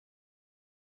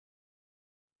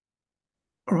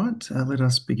All right, let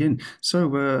us begin. So,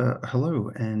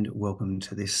 hello and welcome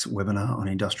to this webinar on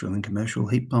industrial and commercial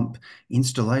heat pump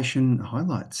installation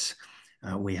highlights.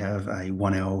 We have a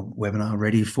 1 hour webinar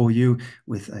ready for you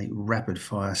with a rapid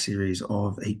fire series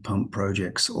of heat pump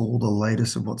projects, all the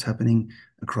latest of what's happening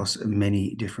across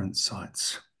many different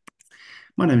sites.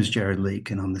 My name is Jared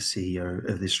Leake and I'm the CEO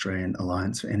of the Australian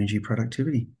Alliance for Energy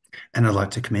Productivity. And I'd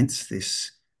like to commence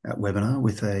this webinar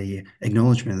with a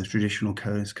acknowledgement of the traditional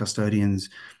custodians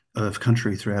of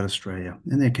country throughout Australia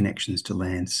and their connections to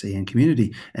land, sea and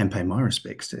community, and pay my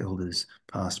respects to elders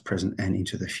past, present and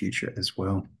into the future as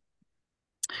well.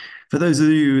 For those of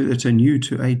you that are new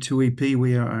to A2EP,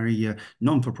 we are a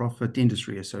non-for-profit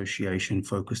industry association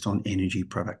focused on energy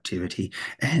productivity,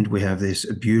 and we have this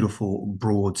beautiful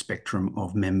broad spectrum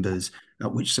of members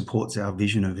which supports our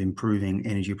vision of improving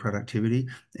energy productivity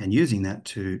and using that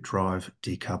to drive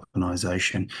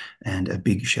decarbonisation. And a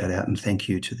big shout out and thank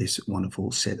you to this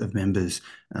wonderful set of members,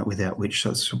 without which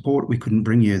support we couldn't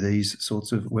bring you these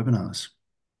sorts of webinars.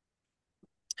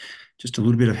 Just a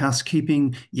little bit of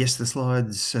housekeeping. Yes, the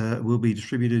slides will be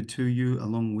distributed to you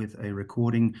along with a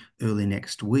recording early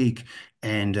next week.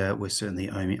 And we're certainly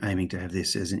aiming to have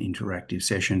this as an interactive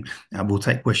session. We'll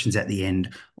take questions at the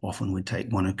end. Often we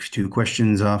take 1 or 2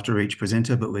 questions after each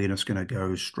presenter, but we're just going to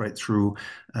go straight through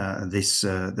all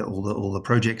the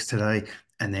projects today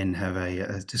and then have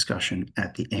a discussion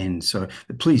at the end. So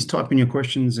please type in your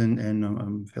questions and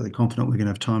I'm fairly confident we're going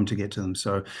to have time to get to them.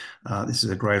 So this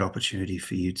is a great opportunity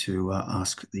for you to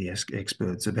ask the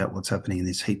experts about what's happening in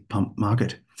this heat pump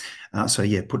market. So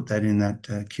yeah, put that in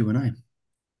that Q&A.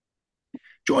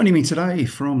 Joining me today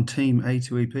from Team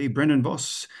A2EP, Brendan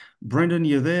Voss. Brendan,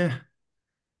 you're there.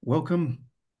 Welcome.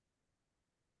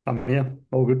 I'm here.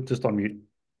 All good. Just on mute.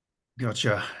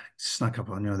 Gotcha. Snuck up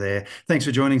on you there. Thanks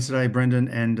for joining today, Brendan,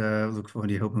 and look forward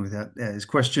to you helping with his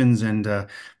questions and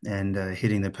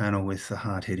hitting the panel with the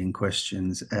hard-hitting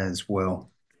questions as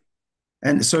well.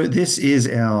 And so this is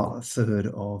our third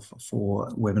of 4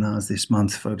 webinars this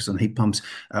month focused on heat pumps.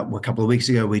 A couple of weeks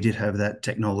ago, we did have that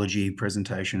technology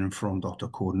presentation from Dr.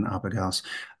 Gordon Arbogast.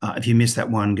 If you missed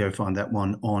that one, go find that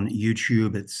one on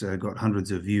YouTube. It's got hundreds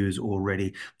of views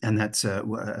already, and that's a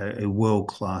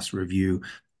world-class review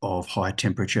of high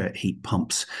temperature heat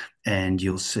pumps, and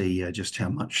you'll see just how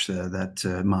much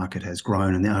that market has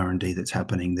grown and the R&D that's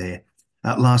happening there.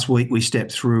 Last week, we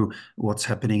stepped through what's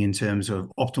happening in terms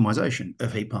of optimization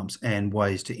of heat pumps and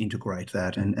ways to integrate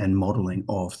that and modeling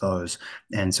of those.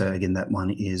 And so again, that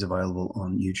one is available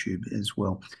on YouTube as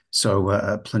well.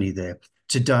 So plenty there.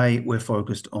 Today, we're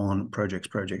focused on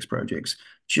projects.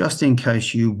 Just in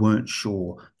case you weren't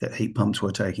sure that heat pumps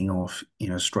were taking off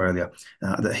in Australia,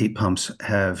 that heat pumps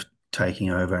have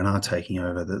taken over and are taking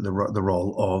over the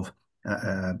role of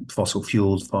fossil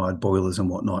fuels fired boilers and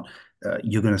whatnot.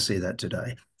 You're going to see that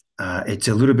today. It's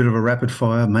a little bit of a rapid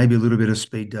fire, maybe a little bit of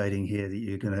speed dating here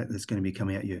that's going to be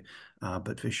coming at you,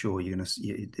 but for sure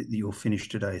you'll finish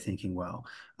today thinking, wow,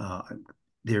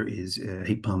 there is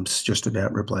heat pumps just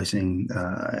about replacing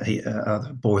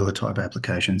other boiler type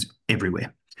applications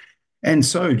everywhere. And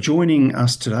so joining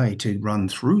us today to run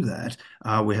through that,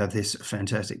 we have this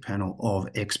fantastic panel of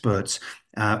experts.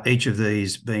 Each of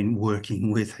these been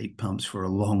working with heat pumps for a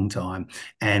long time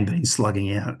and been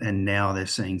slugging out, and now they're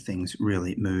seeing things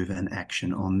really move and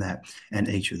action on that. And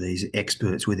each of these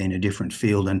experts within a different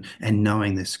field and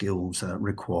knowing the skills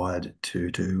required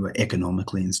to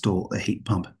economically install a heat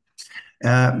pump.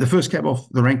 The first cab off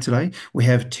the rank today, we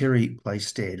have Terry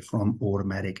Plaisted from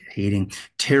Automatic Heating.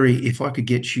 Terry, if I could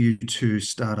get you to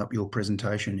start up your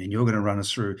presentation and you're going to run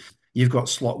us through, you've got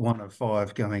slot 1 of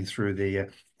 5 going through the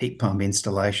heat pump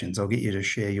installations. I'll get you to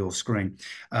share your screen.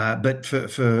 But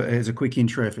as a quick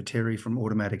intro for Terry from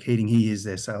Automatic Heating, he is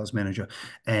their sales manager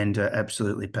and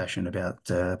absolutely passionate about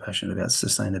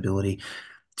sustainability.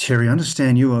 Terry, I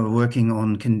understand you are working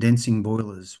on condensing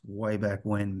boilers way back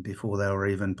when, before they were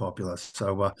even popular.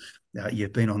 So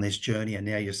you've been on this journey, and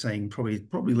now you're seeing probably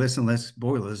less and less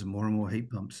boilers and more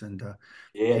heat pumps. And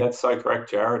yeah, that's so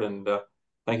correct, Jared. And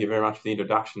thank you very much for the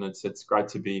introduction. It's great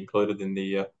to be included in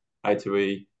the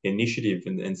A2E initiative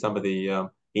and some of the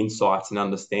insights and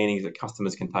understandings that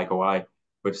customers can take away.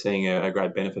 We're seeing a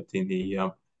great benefit in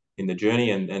the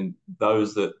journey, and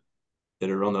those that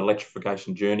are on the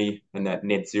electrification journey and that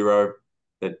net zero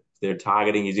that they're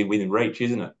targeting is within reach,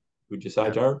 isn't it? Would you say,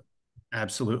 Jared?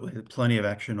 Absolutely. Plenty of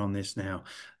action on this now.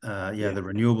 Yeah, the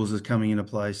renewables is coming into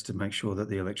place to make sure that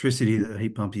the electricity that the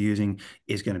heat pump are using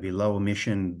is going to be low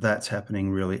emission. That's happening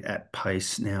really at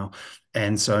pace now.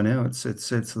 And so now it's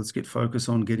let's get focused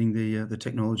on getting the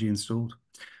technology installed.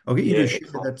 I'll get you to share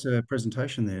that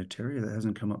presentation there, Terry. That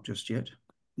hasn't come up just yet.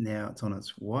 now it's on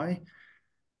its way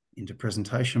into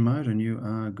presentation mode and you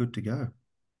are good to go.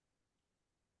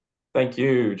 Thank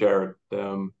you, Jared.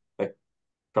 I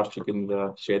trust you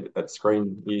can share that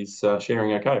screen is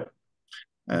sharing okay.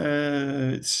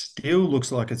 It still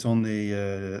looks like it's on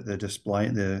the display,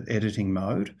 the editing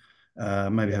mode.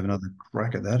 Maybe have another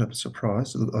crack at that. I'm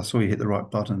surprised. I saw you hit the right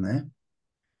button there.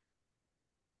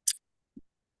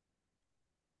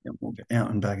 Yep, we'll get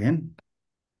out and back in.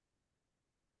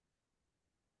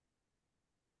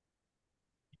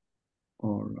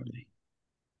 Alrighty.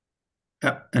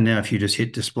 And now if you just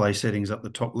hit display settings up the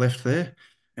top left there,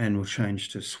 and we'll change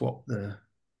to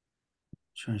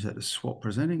change that to swap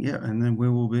presenting. Yeah, and then we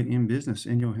will be in business,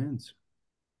 in your hands.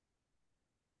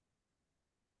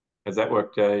 Has that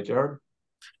worked, Jared?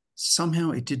 Somehow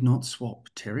it did not swap,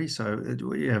 Terry. So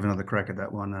we have another crack at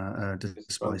that one.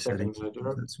 Display settings.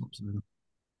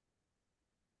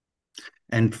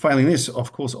 And failing this,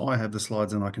 of course, I have the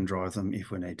slides and I can drive them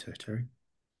if we need to, Terry.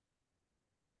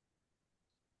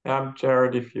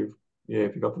 Jared, if you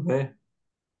got them there.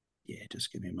 Yeah,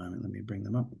 just give me a moment. Let me bring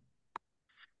them up.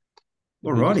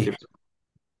 All righty.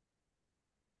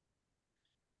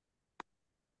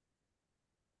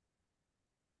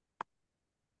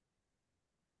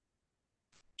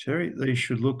 Terry, these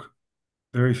should look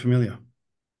very familiar.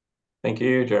 Thank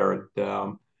you, Jared.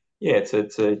 Yeah, it's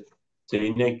a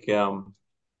unique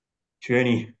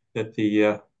journey that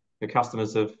the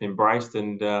customers have embraced,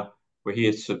 and we're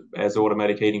here as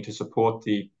Automatic Heating to support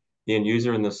the end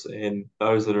user and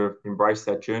those that have embraced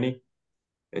that journey.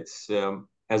 It's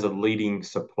as a leading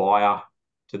supplier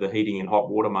to the heating and hot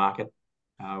water market.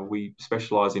 We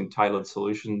specialise in tailored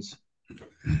solutions,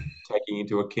 taking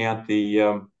into account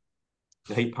the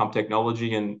heat pump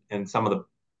technology and some of the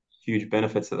huge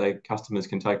benefits that their customers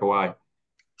can take away,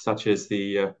 such as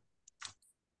the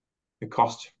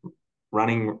cost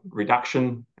running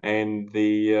reduction and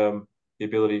the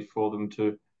ability for them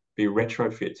to be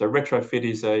retrofit. So retrofit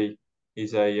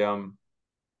is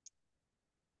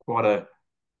quite a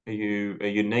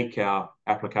unique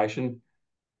application.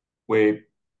 We're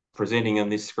presenting on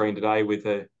this screen today with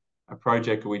a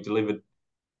project that we delivered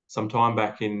some time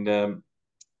back in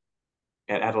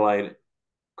at Adelaide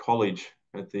College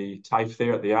at the TAFE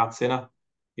there at the Arts Centre.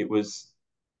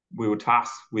 We were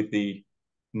tasked with the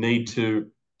need to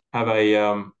have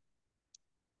a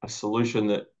solution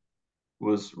that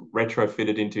was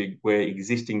retrofitted into where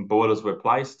existing boilers were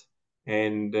placed,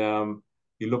 and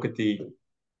you look at the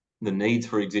needs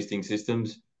for existing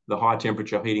systems, the high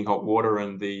temperature heating hot water,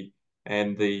 and the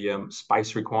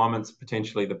space requirements,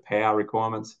 potentially the power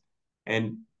requirements,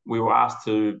 and we were asked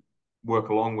to work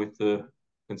along with the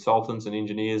consultants and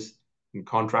engineers and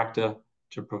contractor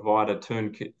to provide a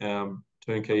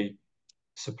turnkey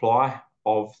supply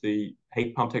of the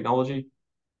heat pump technology.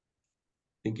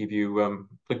 I think if you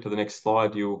click to the next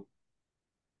slide, you'll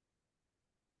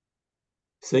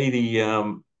see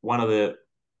the one of the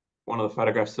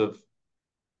photographs of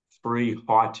 3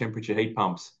 high temperature heat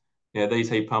pumps. Now these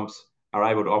heat pumps are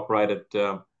able to operate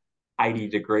at 80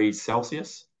 degrees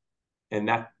Celsius, and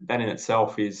that in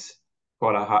itself is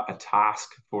quite a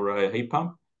task for a heat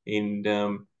pump in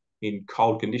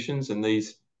cold conditions. And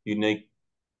these unique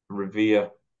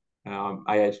Revere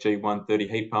AHG 130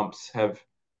 heat pumps have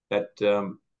that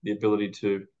the ability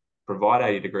to provide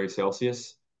 80 degrees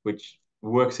Celsius, which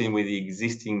works in with the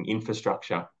existing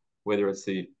infrastructure, whether it's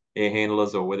the air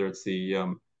handlers or whether it's the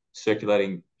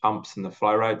circulating pumps and the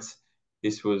flow rates.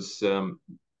 This was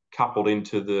coupled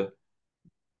into the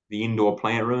indoor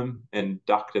plant room and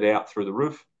ducted out through the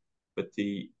roof. But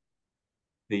the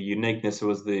uniqueness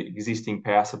was the existing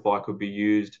power supply could be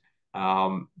used,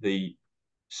 the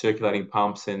circulating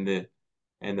pumps and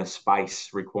the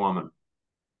space requirement.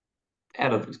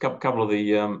 Out of a couple of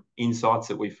the insights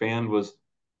that we found was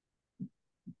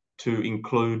to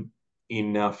include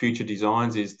in future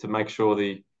designs is to make sure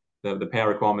the power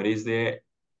requirement is there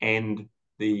and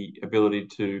the ability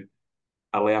to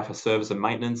allow for service and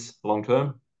maintenance long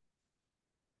term.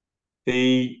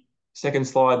 The second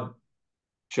slide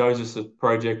shows us a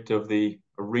project of the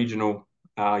regional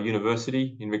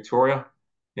university in Victoria.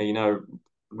 Now, you know,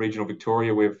 regional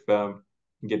Victoria, we've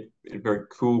get a very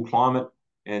cool climate,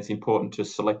 and it's important to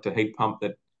select a heat pump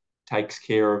that takes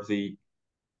care of the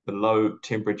low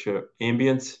temperature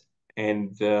ambience.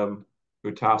 And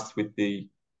we're tasked with the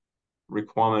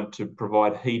requirement to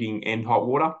provide heating and hot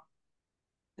water.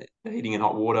 The heating and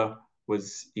hot water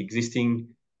was existing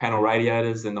panel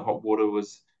radiators, and the hot water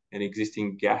was an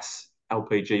existing gas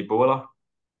LPG boiler.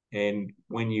 And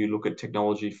when you look at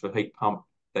technology for heat pump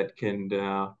that can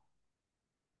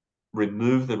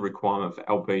remove the requirement for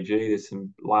LPG, there's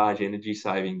some large energy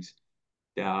savings.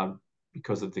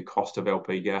 because of the cost of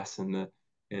LP gas and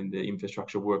the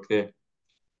infrastructure work there.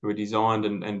 We designed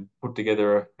and put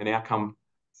together an outcome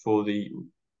for the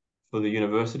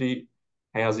university,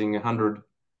 housing 100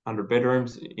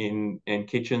 bedrooms and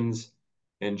kitchens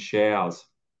and showers.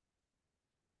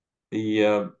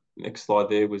 The next slide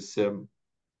there was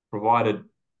provided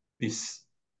this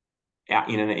out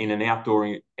in an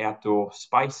outdoor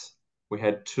space. We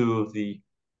had 2 of the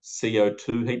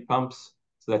CO2 heat pumps,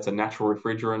 so that's a natural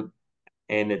refrigerant,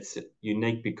 and it's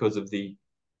unique because of the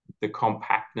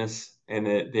compactness and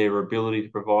their ability to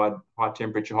provide high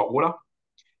temperature hot water.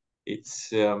 It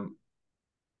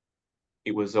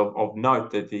was of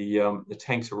note that the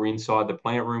tanks were inside the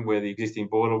plant room where the existing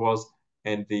boiler was,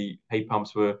 and the heat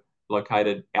pumps were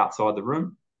located outside the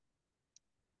room.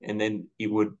 And then it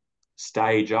would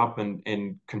stage up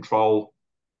and control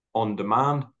on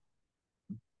demand.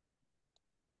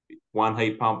 One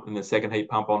heat pump and the second heat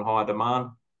pump on high demand.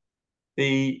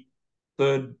 The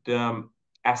third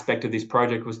aspect of this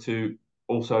project was to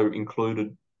also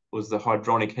included was the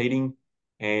hydronic heating,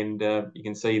 and you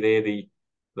can see there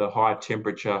the high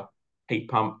temperature heat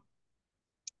pump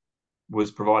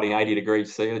was providing 80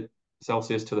 degrees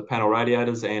Celsius to the panel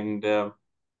radiators and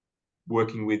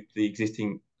working with the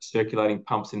existing circulating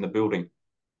pumps in the building.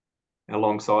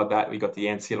 Alongside that, we got the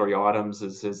ancillary items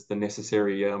as the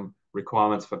necessary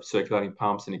requirements for circulating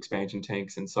pumps and expansion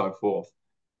tanks and so forth.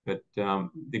 But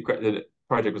the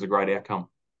project was a great outcome.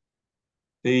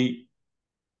 The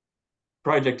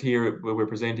project here where we're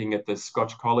presenting at the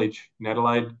Scotch College in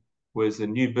Adelaide was a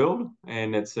new build,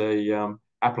 and it's a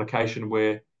application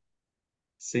where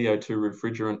CO2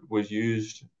 refrigerant was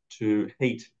used to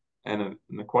heat an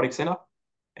aquatic centre.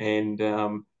 And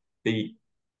the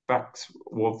facts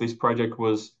of this project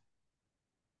was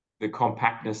the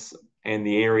compactness and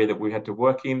the area that we had to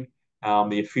work in.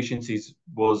 The efficiencies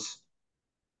was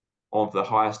of the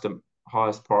highest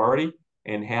priority,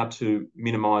 and how to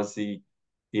minimise the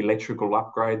electrical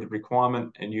upgrade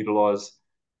requirement and utilise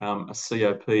a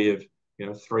COP of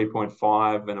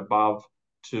 3.5 and above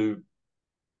to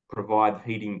provide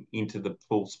heating into the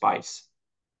pool space.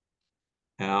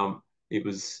 It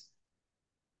was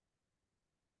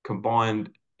combined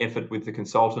effort with the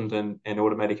consultant and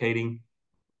automatic heating,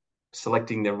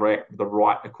 selecting the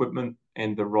right equipment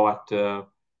and the right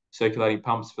circulating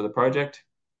pumps for the project.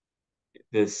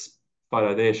 This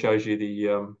photo there shows you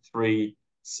the 3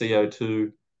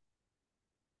 CO2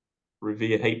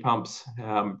 Revere heat pumps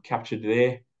captured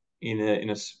there in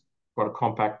a quite a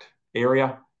compact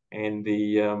area, and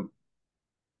the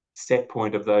set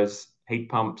point of those heat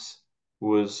pumps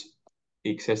was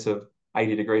excess of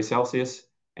 80 degrees Celsius,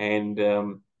 and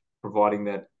providing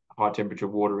that high temperature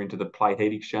water into the plate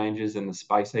heat exchangers and the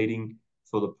space heating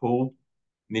for the pool.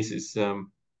 And this has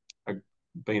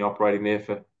been operating there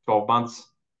for 12 months,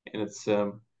 and it's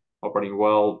operating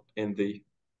well, and the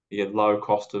low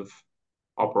cost of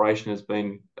operation has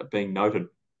been noted.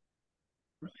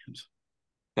 Brilliant.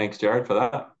 Thanks, Jared, for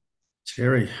that.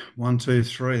 Terry, 1, 2,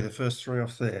 3, the first 3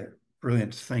 off there.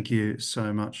 Brilliant. Thank you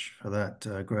so much for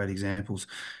that. Great examples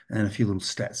and a few little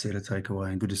stats there to take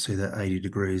away. And good to see that 80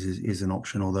 degrees is an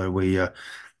option, although we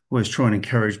always try and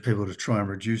encourage people to try and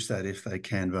reduce that if they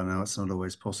can, but I know it's not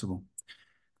always possible.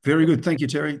 Very good. Thank you,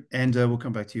 Terry. And we'll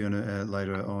come back to you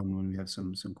later on when we have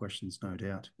some questions, no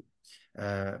doubt.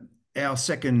 Our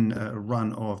second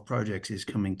run of projects is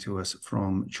coming to us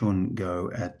from Chun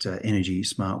Go at Energy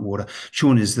Smart Water.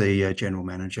 Chun is the general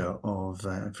manager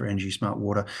for Energy Smart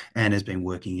Water and has been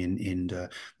working in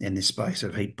this space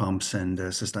of heat pumps and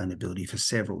sustainability for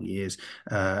several years.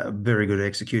 Very good at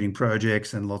executing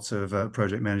projects and lots of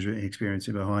project management experience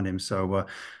behind him. So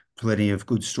plenty of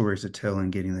good stories to tell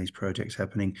in getting these projects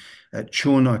happening.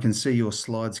 Chun, I can see your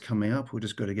slides coming up. We've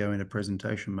just got to go into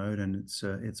presentation mode, and it's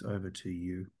over to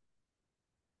you.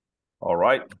 All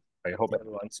right. I hope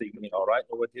everyone's seeing me all right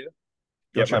over here.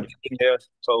 Gotcha. Yep, I'm here.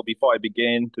 So before I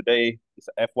begin, today is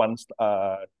F1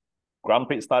 Grand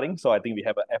Prix starting. So I think we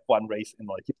have an F1 race in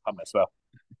our heat pump as well.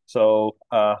 So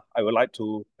I would like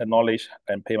to acknowledge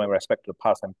and pay my respect to the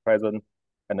past and present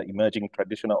and the emerging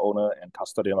traditional owner and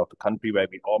custodian of the country where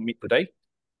we all meet today.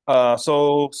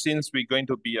 So since we're going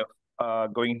to be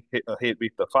going ahead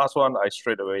with the first one, I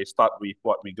straight away start with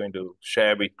what we're going to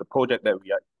share with the project that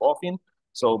we are involved in.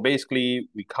 So basically,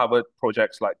 we covered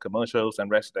projects like commercials and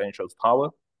residential tower,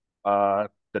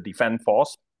 the defense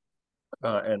force,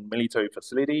 and military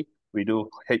facility. We do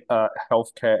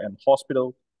healthcare and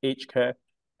hospital, aged care,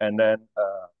 and then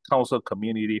council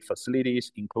community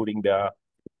facilities, including their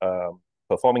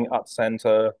performing arts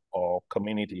center or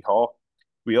community hall.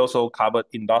 We also covered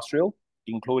industrial,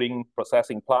 including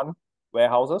processing plant,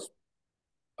 warehouses,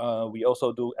 We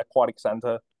also do aquatic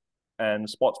center and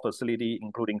sports facility,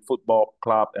 including football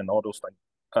club and all those things.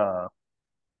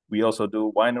 We also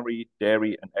do winery,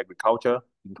 dairy, and agriculture,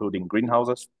 including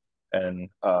greenhouses and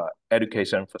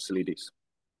education facilities.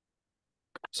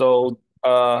 So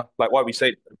like what we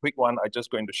said, a quick one, I'm just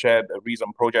going to share the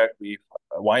recent project with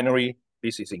a winery.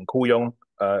 This is in Kooyong,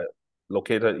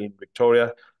 located in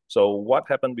Victoria. So what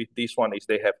happened with this one is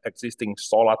they have existing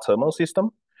solar thermal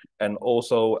system and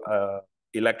also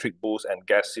electric boost and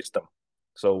gas system.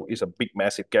 So it's a big,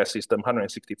 massive gas system,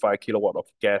 165 kilowatt of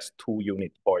gas,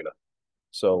 2-unit boiler.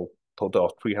 So total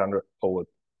of 300 over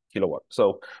kilowatt.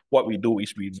 So what we do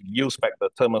is we use back the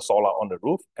thermal solar on the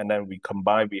roof, and then we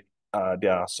combine with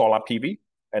their solar PV,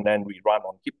 and then we run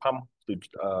on heat pump to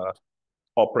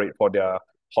operate for their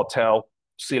hotel,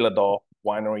 cellar door,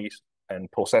 wineries, and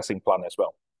processing plant as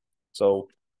well. So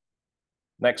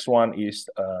next one is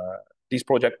this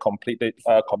project completed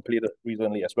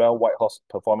recently as well, White Horse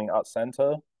Performing Arts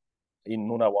Center in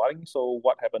Nunawading. So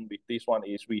what happened with this one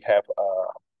is we have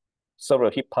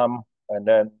several heat pump and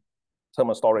then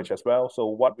thermal storage as well. So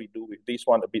what we do with this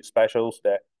one a bit special is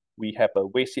that we have a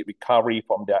waste heat recovery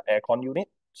from their aircon unit.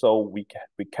 So we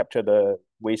capture the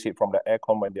waste heat from the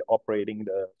aircon when they're operating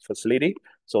the facility.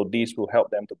 So this will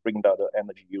help them to bring down the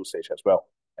energy usage as well.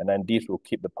 And then this will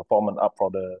keep the performance up for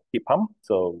the heat pump.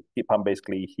 So heat pump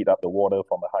basically heat up the water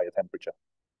from a higher temperature.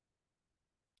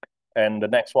 And the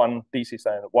next one, this is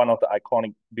one of the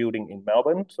iconic building in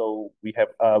Melbourne. So we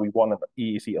won an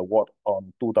EEC award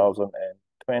on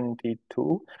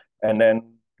 2022. And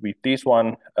then with this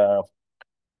one,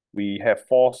 we have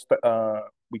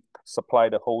we supply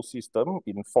the whole system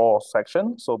in 4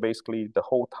 sections. So basically the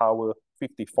whole tower,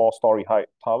 54-story high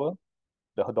tower,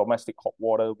 the domestic hot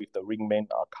water with the ring main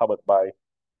are covered by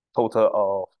total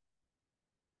of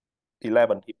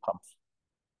 11 heat pumps.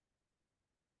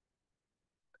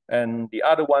 And the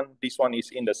other one, this one is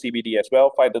in the CBD as well,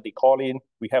 530 Colin.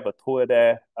 We have a tour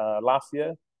there last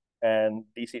year, and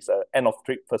this is an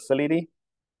end-of-trip facility.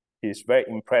 It's very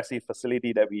impressive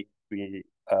facility that we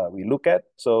look at.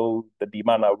 So the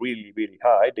demand are really, really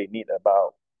high. They need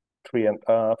about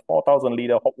 4,000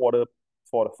 liter hot water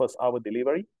for the first hour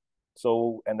delivery.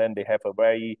 So, and then they have a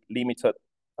very limited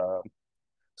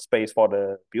space for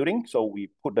the building. So we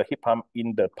put the heat pump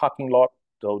in the parking lot.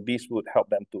 So this would help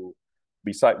them to,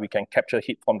 besides we can capture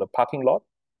heat from the parking lot.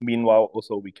 Meanwhile,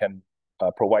 also we can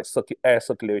provide air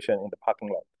circulation in the parking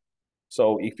lot.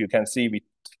 So if you can see, we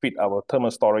fit our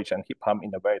thermal storage and heat pump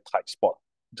in a very tight spot,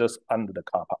 just under the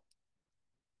car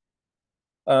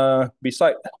park.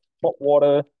 Besides hot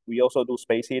water, we also do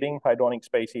space heating, hydronic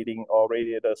space heating, or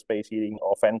radiator space heating,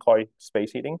 or fan coil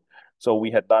space heating. So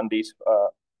we had done this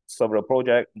several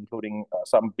projects, including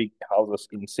some big houses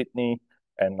in Sydney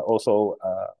and also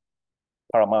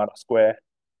Parramatta Square.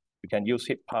 We can use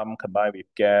heat pump combined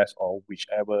with gas or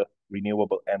whichever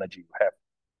renewable energy you have.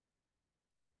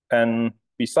 And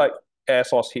besides air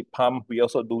source heat pump, we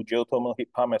also do geothermal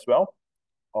heat pump as well,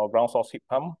 or ground source heat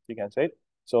pump, you can say.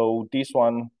 So this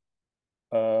one,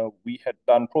 we had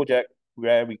done project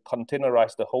where we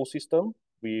containerized the whole system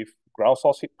with ground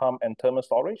source heat pump and thermal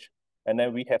storage. And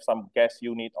then we have some gas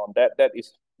unit on that.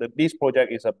 This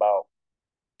project is about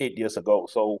 8 years ago.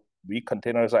 So we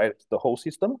containerized the whole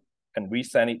system and we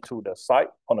send it to the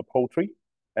site on a poultry,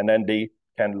 and then they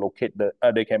can locate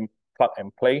they can plug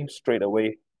and play straight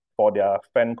away for their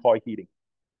fan coil heating.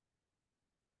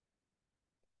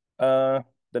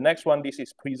 The next one, this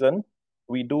is prison.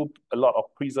 We do a lot of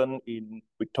prison in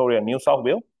Victoria and New South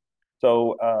Wales.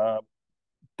 So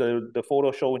the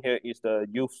photo shown here is the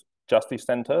Youth Justice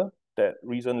Center that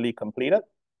recently completed.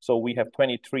 So we have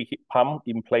 23 heat pump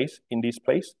in place in this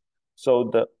place. So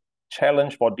the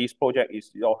challenge for this project is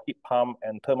your heat pump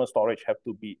and thermal storage have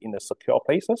to be in the secure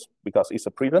places because it's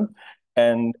a prison,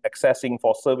 and accessing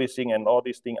for servicing and all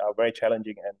these things are very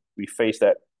challenging. And we face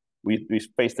that. We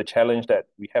face the challenge that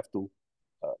we have to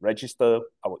register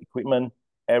our equipment,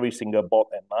 every single bolt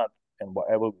and nut, and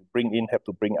whatever we bring in have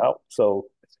to bring out. So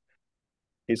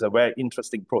it's a very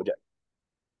interesting project.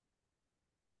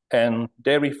 And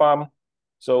dairy farm.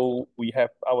 So we have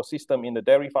our system in the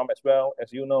dairy farm as well.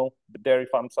 As you know, the dairy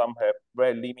farm, some have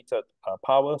very limited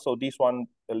power. So this one,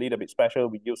 a little bit special.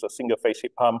 We use a single phase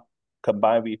heat pump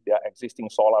combined with their existing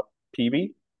solar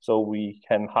PV. So we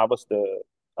can harvest the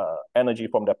energy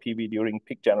from the PV during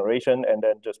peak generation and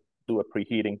then just do a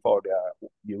preheating for their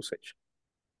usage.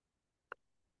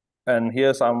 And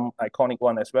here's some iconic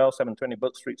one as well, 720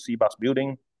 Burke Street C-Bus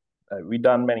building. We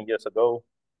done many years ago.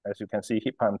 As you can see,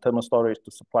 heat pump thermal storage to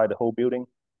supply the whole building.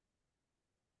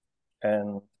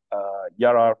 And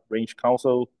Yarra Range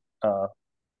Council,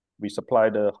 We supply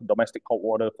the domestic hot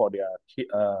water for their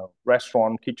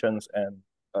restaurant, kitchens, and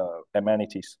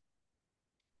amenities.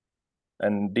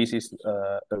 And this is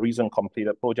a recent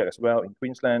completed project as well in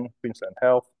Queensland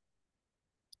Health.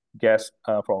 Gas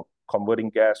from converting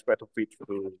gas retrofit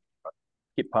to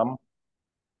heat pump.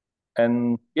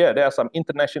 And yeah, there are some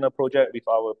international projects with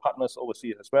our partners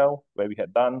overseas as well, where we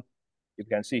had done. You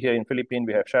can see here in Philippines,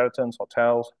 we have Sheraton's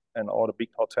hotels and all the big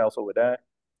hotels over there.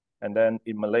 And then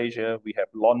in Malaysia, we have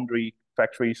laundry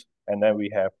factories, and then we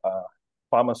have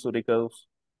pharmaceuticals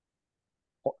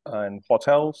and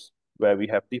hotels, where we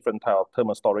have different type of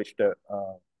thermal storage that,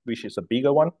 which is a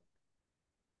bigger one.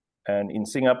 And in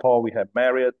Singapore, we have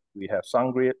Marriott, we have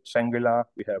Shangri-La,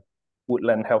 we have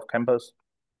Woodland Health Campus.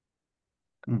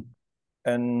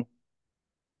 And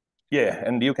yeah,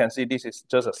 and you can see this is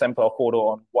just a sample photo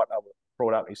on what our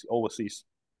product is overseas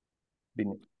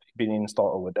been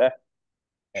installed over there.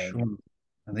 And sure.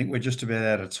 I think we're just about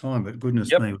out of time, but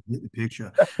goodness me, we get the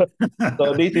picture.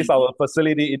 So this is our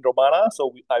facility in Romana.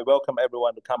 So I welcome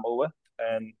everyone to come over.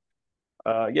 And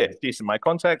yeah, this is my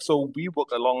contact. So we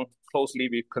work along closely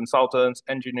with consultants,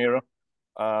 engineers,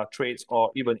 trades,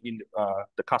 or even in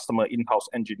the customer in-house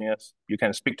engineers. You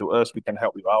can speak to us. We can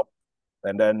help you out,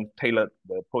 and then tailor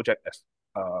the project as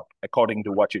according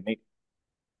to what you need.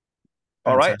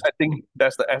 All right, I think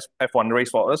that's the F1 race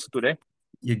for us today.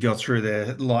 You got through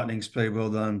there lightning speed,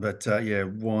 well done. But yeah,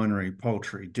 winery,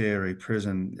 poultry, dairy,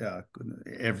 prison,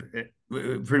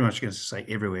 we're pretty much going to say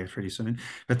everywhere pretty soon.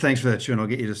 But thanks for that, Chun. I'll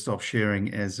get you to stop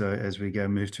sharing as we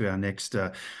move to our next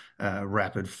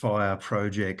rapid fire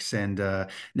projects. And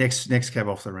next cab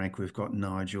off the rank, we've got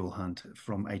Nigel Hunt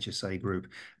from HSA Group,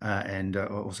 and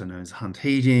also known as Hunt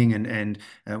Heating, and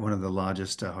one of the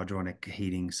largest hydronic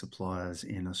heating suppliers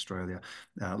in Australia.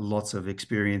 Lots of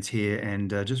experience here, and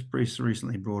just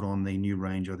recently brought on the new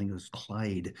range. I think it was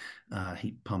Plaisted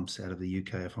heat pumps out of the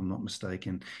UK, if I'm not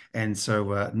mistaken. And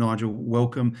so, Nigel,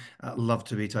 welcome. Love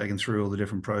to be taken through all the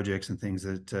different projects and things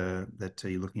that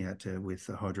you're looking at with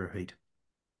Hydro Heat.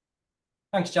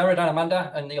 Thanks, Jared and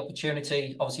Amanda, and the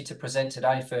opportunity, obviously, to present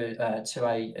today for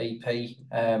 2A EP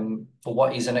for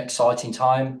what is an exciting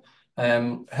time.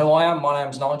 Who I am, my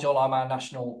name's Nigel. I'm our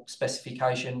National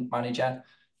Specification Manager.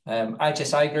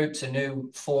 HSA Group's a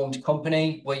new formed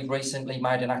company. We've recently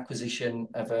made an acquisition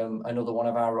of another one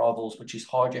of our rivals, which is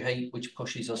Hydro Heat, which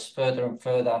pushes us further and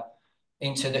further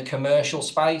into the commercial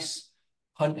space.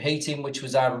 Hunt Heating, which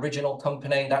was our original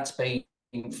company, that's been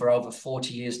for over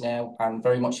 40 years now, and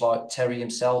very much like Terry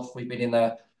himself, we've been in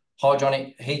the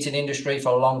hydronic heating industry for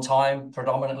a long time,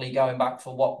 predominantly going back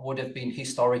for what would have been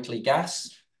historically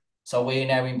gas. So we're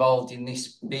now involved in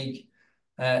this big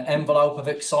envelope of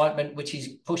excitement, which is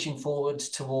pushing forwards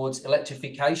towards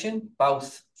electrification,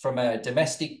 both from a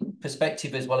domestic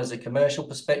perspective as well as a commercial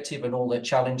perspective, and all the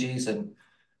challenges and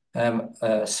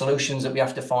solutions that we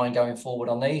have to find going forward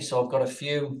on these. So I've got a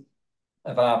few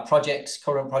of our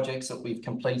current projects that we've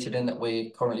completed and that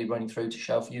we're currently running through to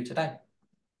show for you today.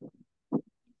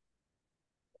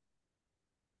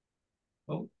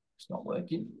 Oh, it's not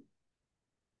working.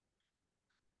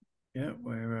 Yeah,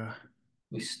 we're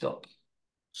stuck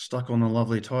on the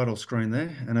lovely title screen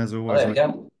there, and as always, there we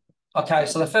go. Okay,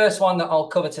 so the first one that I'll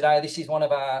cover today, this is one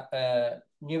of our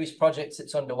newest projects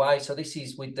that's underway. So this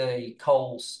is with the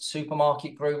Coles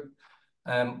Supermarket Group.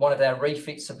 One of their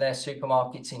refits of their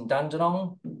supermarkets in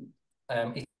Dandenong.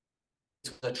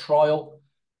 It's a trial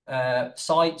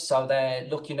site, so they're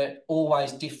looking at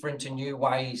always different and new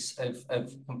ways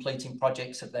of completing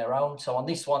projects of their own. So on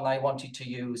this one, they wanted to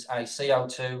use a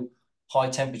CO2 high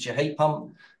temperature heat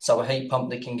pump. So a heat pump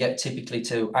that can get typically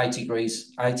to 80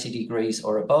 degrees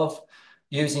or above.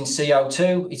 Using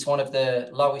CO2, it's one of the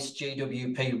lowest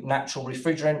GWP natural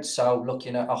refrigerants. So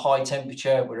looking at a high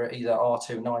temperature, we're at either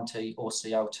R290 or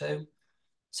CO2.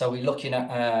 So we're looking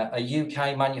at a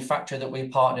UK manufacturer that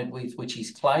we've partnered with, which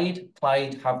is Plaid.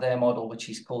 Plaid have their model, which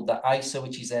is called the ACER,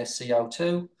 which is their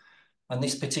CO2. And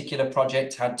this particular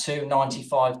project had two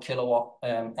 95 kilowatt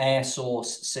air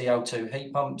source CO2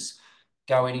 heat pumps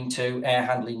going into air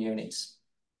handling units.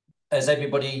 As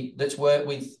everybody that's worked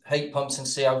with heat pumps and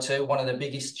CO2, one of the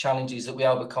biggest challenges that we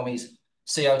overcome is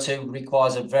CO2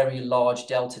 requires a very large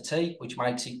delta T, which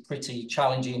makes it pretty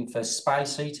challenging for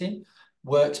space heating.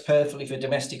 Works perfectly for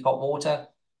domestic hot water.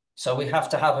 So we have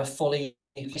to have a fully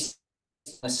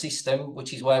system,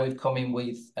 which is where we've come in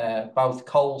with both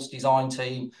Coles design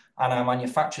team and our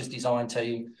manufacturer's design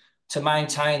team to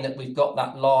maintain that we've got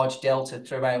that large delta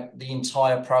throughout the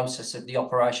entire process of the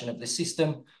operation of the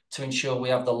system, to ensure we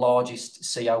have the largest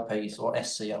COPs or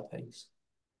SCOPs.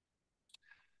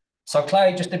 So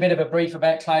clay, just a bit of a brief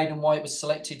about clay and why it was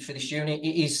selected for this unit.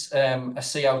 It is a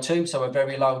CO2, so a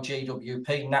very low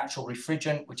GWP, natural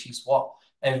refrigerant, which is what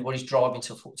everybody's driving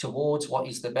towards, what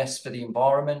is the best for the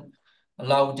environment. A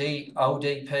low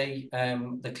ODP.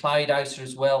 The clay data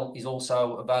as well is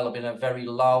also available in a very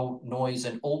low noise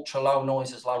and ultra low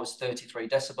noise, as low as 33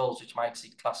 decibels, which makes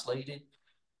it class leading.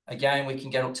 Again, we can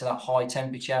get up to that high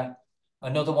temperature.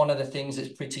 Another one of the things that's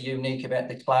pretty unique about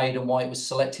the clay and why it was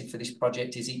selected for this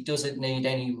project is it doesn't need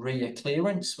any rear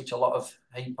clearance, which a lot of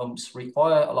heat pumps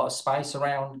require, a lot of space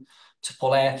around to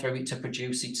pull air through it to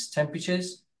produce its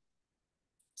temperatures.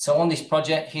 So on this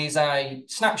project, here's a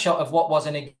snapshot of what was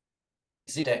an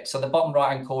exhibit deck. So the bottom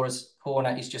right-hand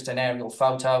corner is just an aerial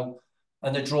photo,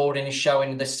 and the drawing is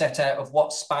showing the set out of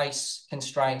what space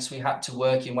constraints we had to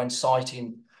work in when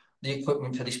siting the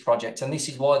equipment for this project. And this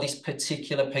is why this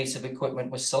particular piece of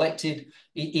equipment was selected.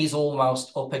 It is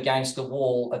almost up against the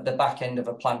wall at the back end of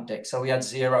a plant deck. So we had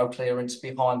zero clearance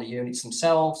behind the units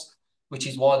themselves, which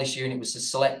is why this unit was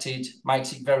selected,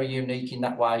 makes it very unique in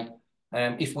that way.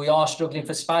 If we are struggling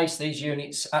for space, these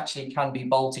units actually can be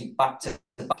bolted back to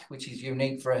back, which is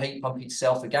unique for a heat pump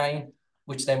itself again,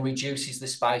 which then reduces the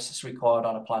space that's required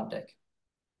on a plant deck.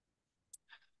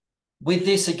 With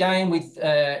this, again, with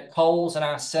Coles and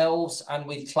ourselves and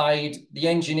with Clade, the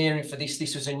engineering for this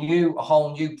was a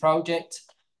whole new project.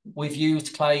 We've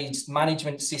used Clade's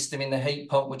management system in the heat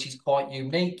pump, which is quite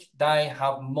unique. They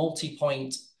have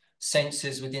multi-point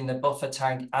sensors within the buffer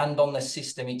tank and on the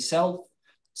system itself.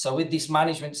 So with this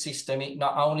management system, it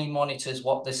not only monitors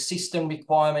what the system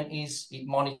requirement is, it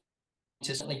monitors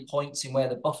points in where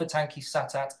the buffer tank is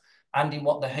sat at and in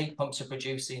what the heat pumps are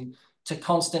producing, to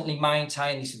constantly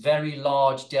maintain this very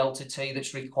large delta T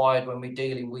that's required when we're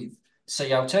dealing with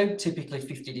CO2, typically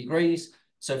 50 degrees.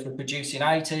 So if we're producing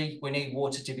 80, we need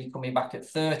water to be coming back at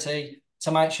 30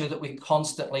 to make sure that we're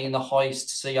constantly in the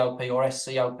highest COP or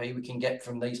SCOP we can get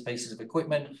from these pieces of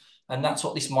equipment. And that's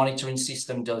what this monitoring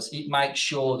system does. It makes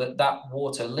sure that that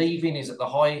water leaving is at the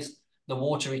highest, the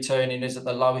water returning is at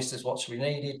the lowest as what's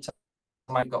needed to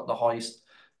make got the highest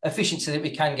efficiency that we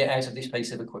can get out of this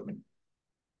piece of equipment.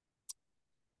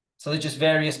 So there's just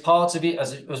various parts of it.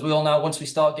 As we all know, once we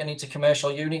start getting into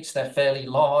commercial units, they're fairly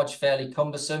large, fairly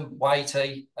cumbersome,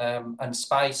 weighty, and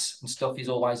space and stuff is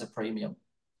always a premium.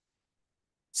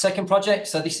 Second project,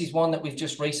 so this is one that we've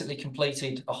just recently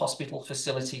completed, a hospital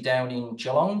facility down in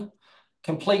Geelong.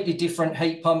 Completely different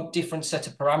heat pump, different set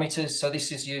of parameters. So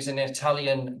this is using an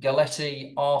Italian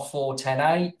Glaciem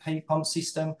R410A heat pump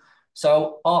system.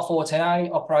 So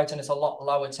R410A operating at a lot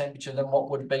lower temperature than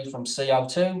what would be from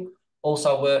CO2.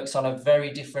 Also works on a very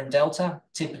different delta,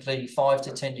 typically 5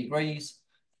 to 10 degrees,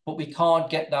 but we can't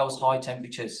get those high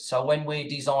temperatures. So when we're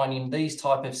designing these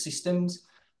type of systems,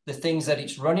 the things that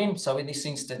it's running, so in this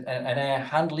instance, an air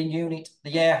handling unit,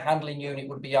 the air handling unit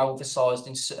would be oversized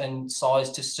and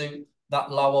sized to suit that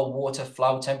lower water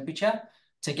flow temperature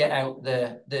to get out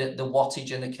the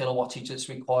wattage and the kilowattage that's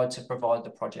required to provide the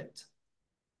project.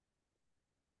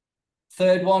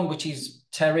 Third one, which is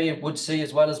Terry would see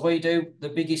as well as we do, the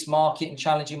biggest market and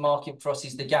challenging market for us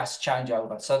is the gas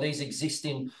changeover. So these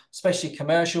existing, especially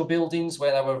commercial buildings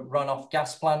where they were run off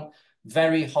gas plant,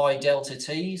 very high delta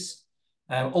Ts,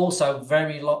 also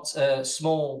very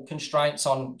small constraints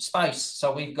on space.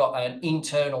 So we've got an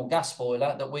internal gas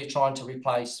boiler that we're trying to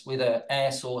replace with an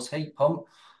air source heat pump.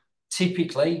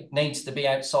 Typically needs to be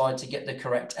outside to get the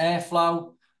correct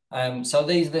airflow. So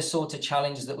these are the sort of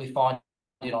challenges that we find,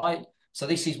 you know. So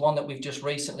this is one that we've just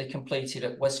recently completed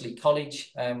at Wesley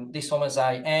College. This one was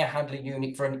an air handling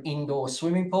unit for an indoor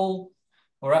swimming pool.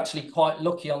 We're actually quite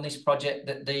lucky on this project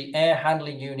that the air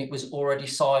handling unit was already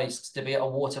sized to be at a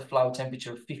water flow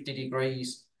temperature of 50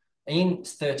 degrees in,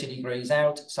 30 degrees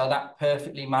out. So that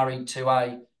perfectly married to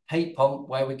a heat pump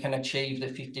where we can achieve the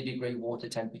 50-degree water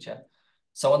temperature.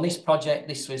 So on this project,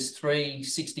 this was 3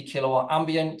 60 kilowatt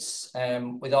ambients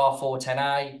with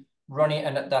R410A, running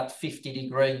it at that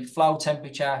 50-degree flow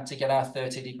temperature to get our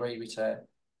 30-degree return.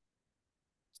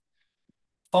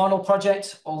 Final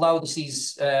project, although this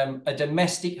is a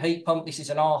domestic heat pump, this is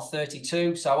an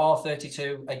R32. So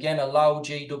R32, again, a low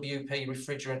GWP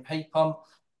refrigerant heat pump.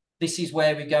 This is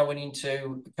where we're going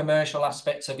into commercial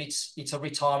aspects of it's a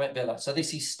retirement villa. So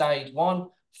this is stage 1,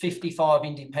 55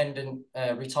 independent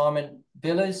retirement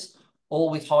villas, all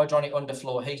with hydronic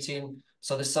underfloor heating.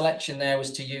 So the selection there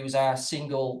was to use our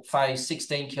single phase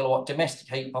 16 kilowatt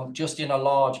domestic heat pump just in a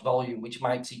large volume, which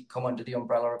makes it come under the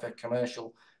umbrella of a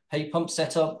commercial heat pump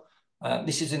setup.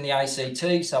 This is in the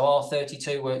ACT, so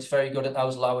R32 works very good at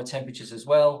those lower temperatures as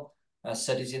well. As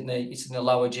said, it's in the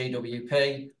lower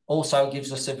GWP. Also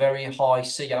gives us a very high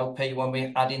COP when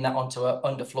we're adding that onto an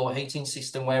underfloor heating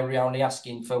system where we're only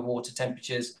asking for water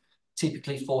temperatures,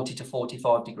 typically 40 to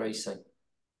 45 degrees C.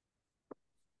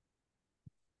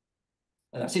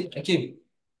 And that's it. Thank you.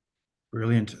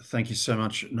 Brilliant. Thank you so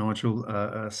much, Nigel.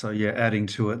 So yeah, adding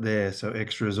to it there. So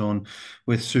extras on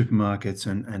with supermarkets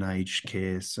and aged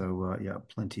care. So yeah,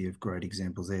 plenty of great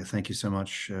examples there. Thank you so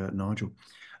much, Nigel.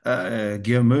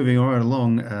 Moving right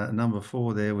along, number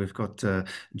 4 there, we've got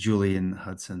Julian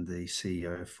Hudson, the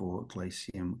CEO for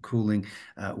Glaciem Cooling.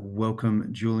 Welcome,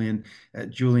 Julian.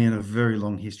 Julian, a very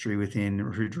long history within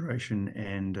refrigeration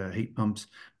and heat pumps.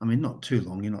 I mean, not too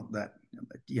long. You're not that,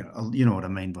 you know what I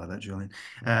mean by that, Julian.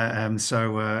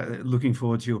 Looking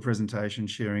forward to your presentation,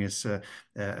 sharing us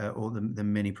all the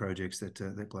many projects that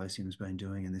Glaciem has been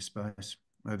doing in this space.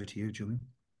 Over to you, Julian.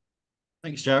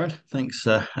 Thanks, Jared. Thanks,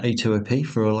 A2OP,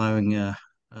 for allowing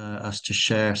us to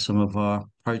share some of our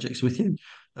projects with you.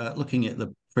 Looking at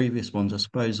the previous ones, I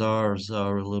suppose ours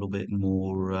are a little bit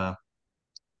more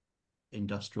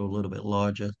industrial, a little bit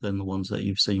larger than the ones that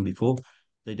you've seen before.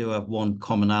 They do have one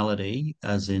commonality,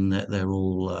 as in that they're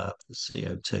all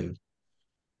CO2.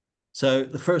 So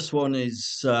the first one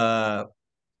is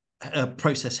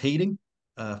process heating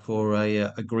for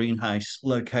a greenhouse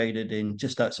located in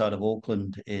just outside of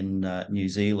Auckland in New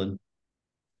Zealand.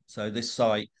 So this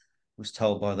site was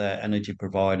told by their energy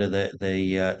provider that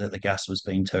the gas was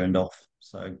being turned off,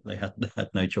 so they had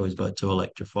no choice but to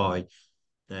electrify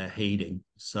their heating.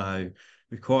 So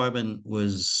requirement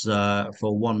was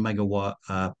for 1 megawatt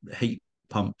heat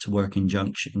pump to work in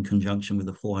conjunction with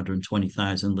a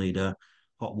 420,000 litre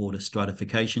hot water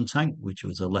stratification tank, which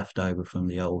was a leftover from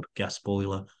the old gas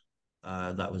boiler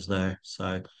that was there.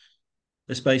 So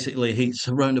this basically heats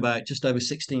around about just over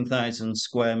 16,000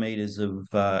 square meters of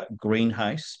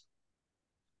greenhouse,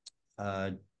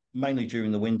 mainly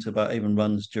during the winter, but even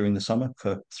runs during the summer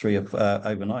for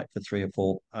overnight for 3 or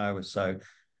 4 hours. So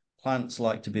plants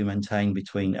like to be maintained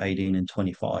between 18 and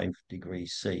 25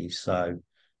 degrees C. So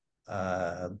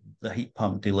the heat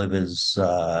pump delivers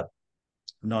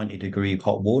 90-degree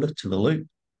hot water to the loop,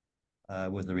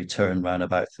 with the return around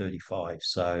about 35.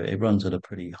 So it runs at a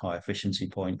pretty high efficiency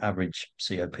point, average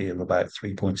COP of about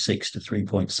 3.6 to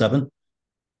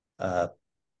 3.7.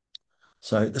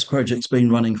 So this project's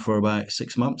been running for about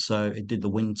 6 months. So it did the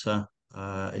winter,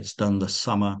 it's done the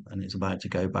summer, and it's about to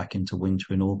go back into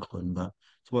winter in Auckland. But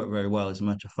it's worked very well. As a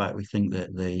matter of fact, we think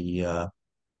that the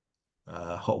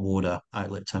hot water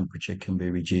outlet temperature can be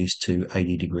reduced to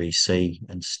 80 degrees C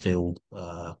and still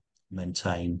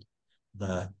maintain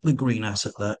the greenhouse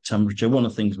at that temperature. One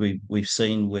of the things we've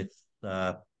seen with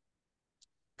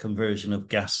conversion of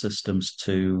gas systems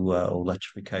to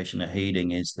electrification and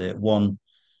heating is that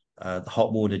the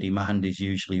hot water demand is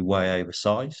usually way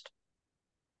oversized.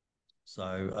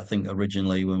 So I think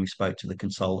originally when we spoke to the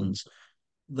consultants,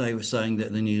 they were saying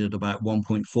that they needed about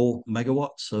 1.4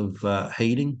 megawatts of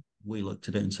heating. We looked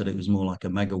at it and said it was more like a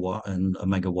megawatt, and a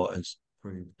megawatt has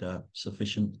proved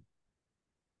sufficient.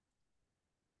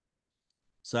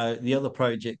 So the other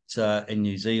project in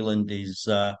New Zealand is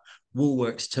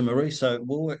Woolworks Timaru. So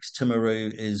Woolworks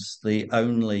Timaru is the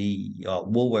only,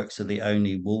 Woolworks are the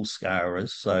only wool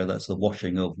scourers. So that's the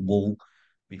washing of wool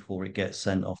before it gets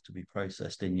sent off to be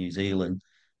processed in New Zealand.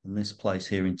 And this place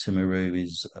here in Timaru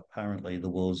is apparently the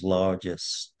world's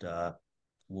largest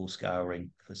wool scouring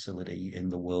facility in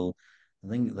the world. I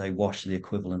think they wash the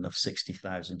equivalent of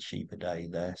 60,000 sheep a day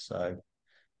there. So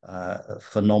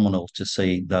phenomenal to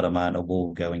see that amount of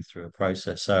wool going through a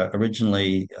process. So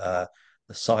originally, the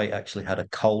site actually had a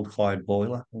coal-fired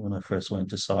boiler. When I first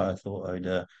went to site, I thought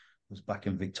I was back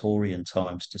in Victorian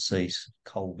times to see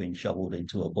coal being shoveled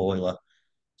into a boiler.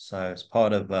 So as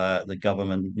part of the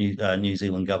government, New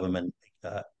Zealand government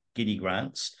giddy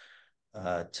grants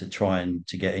to try and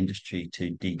to get industry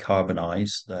to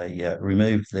decarbonise, they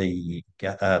removed the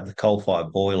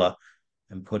coal-fired boiler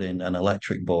and put in an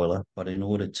electric boiler. But in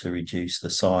order to reduce the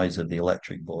size of the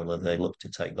electric boiler, they look to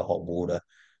take the hot water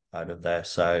out of there.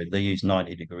 So they use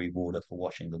 90-degree water for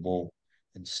washing the wool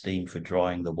and steam for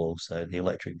drying the wool. So the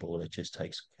electric boiler just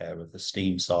takes care of the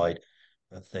steam side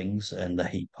of things, and the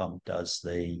heat pump does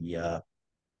the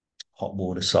hot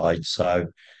water side. So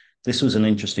this was an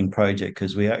interesting project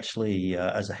because we actually,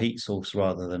 as a heat source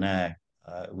rather than air,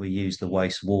 we use the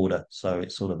waste water. So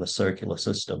it's sort of a circular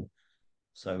system.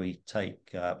 So we take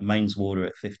mains water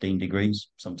at 15 degrees,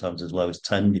 sometimes as low as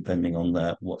 10, depending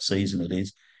on what season it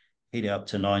is. Heat it up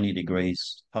to 90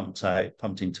 degrees,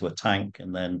 pumped into a tank,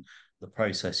 and then the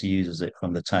process uses it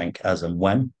from the tank as and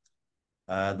when.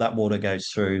 That water goes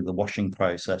through the washing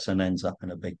process and ends up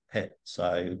in a big pit.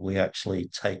 So we actually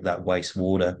take that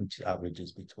wastewater, which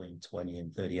averages between 20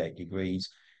 and 38 degrees,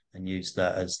 and use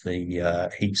that as the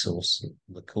heat source,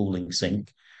 the cooling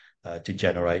sink, to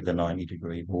generate the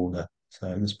 90-degree water.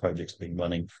 So this project's been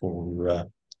running for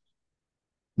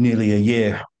nearly a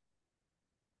year.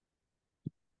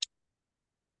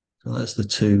 So that's the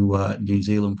two New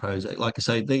Zealand projects. Like I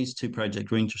say, these two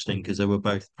projects were interesting because they were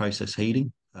both process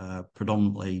heating.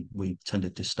 Predominantly, we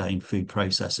tended to stay in food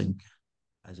processing,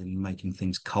 as in making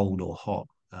things cold or hot,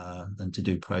 and to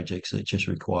do projects that just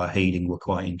require heating were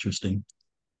quite interesting.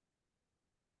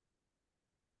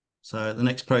 So the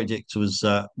next project was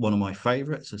one of my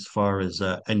favourites as far as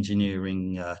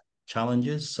engineering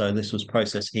challenges. So this was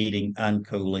process heating and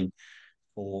cooling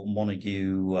for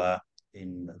Montague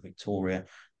in Victoria.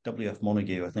 WF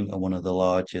Montague, I think, are one of the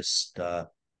largest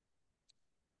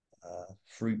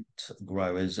fruit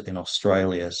growers in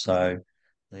Australia. So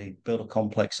they built a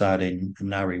complex out in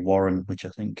Narre Warren, which I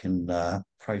think can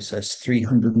process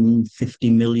 350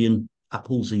 million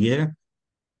apples a year.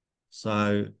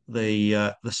 So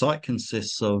the site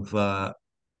consists of a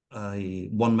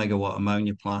 1 megawatt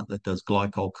ammonia plant that does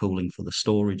glycol cooling for the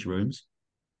storage rooms.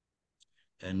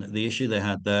 And the issue they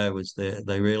had there was that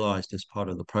they realised as part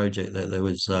of the project that there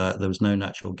was no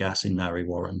natural gas in Narre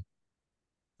Warren,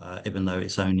 even though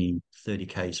it's only 30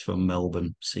 k's from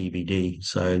Melbourne CBD.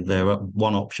 So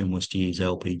one option was to use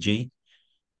LPG,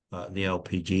 but the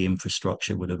LPG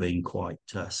infrastructure would have been quite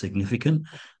significant.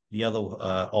 The other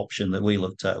option that we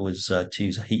looked at was to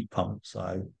use a heat pump.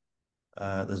 So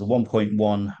there's a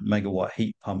 1.1 megawatt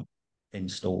heat pump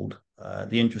installed.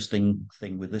 The interesting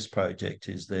thing with this project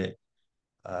is that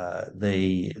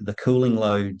the cooling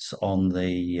loads on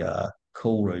the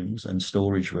cool rooms and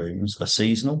storage rooms are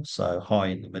seasonal, so high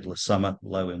in the middle of summer,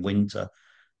 low in winter,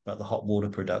 but the hot water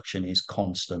production is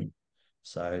constant.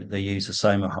 So they use the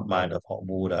same amount of hot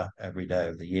water every day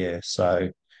of the year. So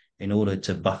in order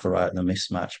to buffer out the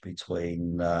mismatch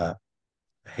between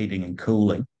heating and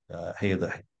cooling, here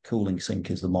the cooling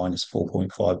sink is the minus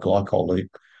 4.5 glycol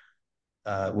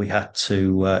loop. We had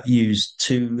to use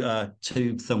two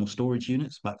thermal storage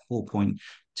units, about 4.2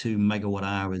 megawatt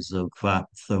hours of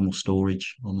thermal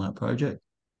storage on that project.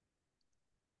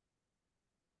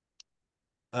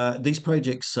 These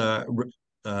projects are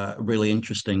really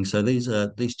interesting. So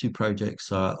these two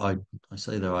projects are, I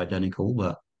say they're identical,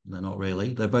 but they're not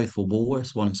really. They're both for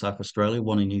Woolworths, one in South Australia,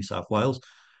 one in New South Wales.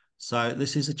 So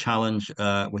this is a challenge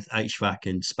with HVAC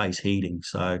and space heating.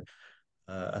 So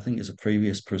I think as a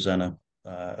previous presenter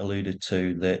alluded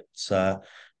to, that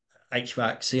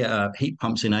HVAC, heat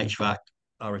pumps in HVAC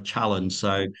are a challenge.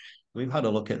 So we've had a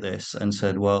look at this and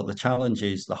said, well, the challenge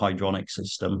is the hydronic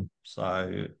system.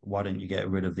 So why don't you get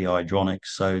rid of the hydronics?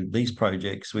 So these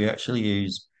projects, we actually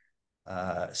use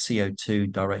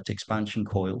CO2 direct expansion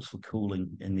coils for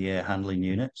cooling in the air handling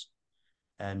units.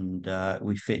 And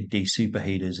we fit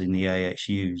de-superheaters in the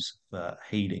AXUs for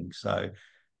heating. So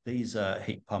these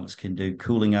heat pumps can do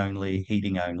cooling only,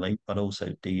 heating only, but also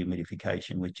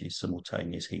dehumidification, which is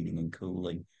simultaneous heating and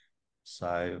cooling.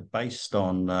 So based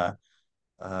on the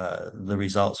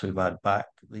results we've had back,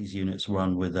 these units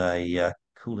run with a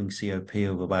cooling COP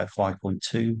of about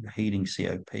 5.2, heating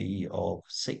COP of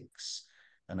 6,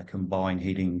 and a combined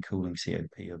heating and cooling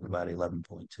COP of about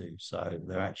 11.2. So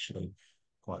they're actually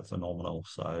quite phenomenal.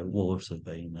 So Wolves have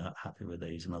been happy with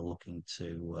these and are looking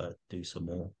to do some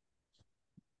more.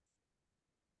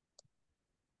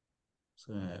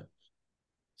 So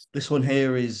this one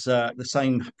here is the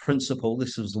same principle.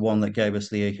 This was the one that gave us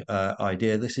the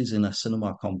idea. This is in a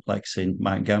cinema complex in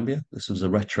Mount Gambier. This was a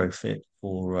retrofit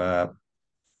for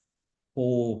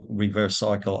 4 reverse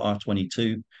cycle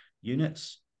R22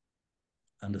 units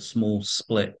and a small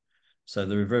split. So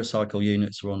the reverse cycle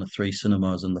units were on the 3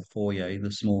 cinemas and the foyer.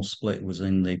 The small split was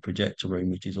in the projector room,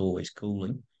 which is always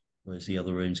cooling, whereas the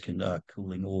other rooms can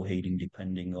cooling or heating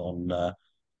depending on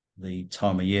the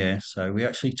time of year. So we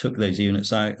actually took those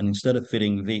units out, and instead of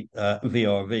fitting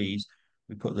VRVs,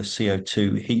 we put the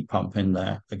CO2 heat pump in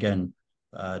there. Again,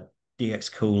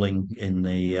 DX cooling in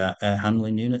the air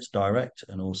handling units direct,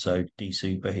 and also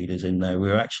de-superheaters in there. We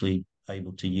were actually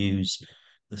able to use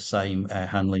the same air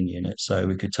handling unit. So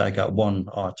we could take out one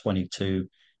R22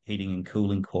 heating and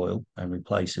cooling coil and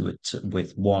replace it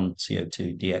with one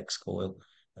CO2 DX coil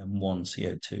and one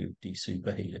CO2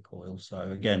 de-superheater coil. So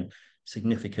again,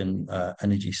 significant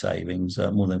energy savings,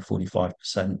 more than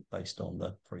 45% based on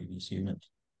the previous unit.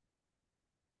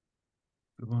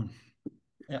 Good one.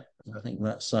 Yeah, I think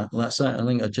that's it. I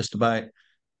think I just about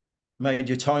made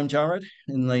your time, Jared,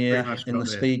 in the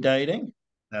speed dating.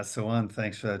 That's the one.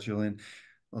 Thanks for that, Julian.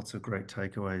 Lots of great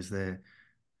takeaways there.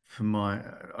 For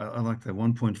I like the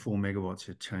 1.4 megawatts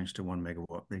you changed to 1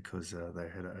 megawatt because they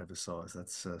had it oversized.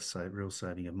 That's real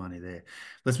saving of money there.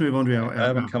 Let's move on to I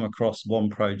haven't come across one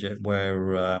project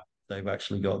where they've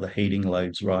actually got the heating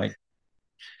loads right.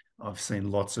 I've seen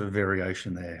lots of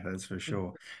variation there, that's for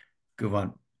sure. Good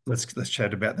one. Let's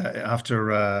chat about that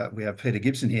after we have Peter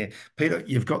Gibson here. Peter,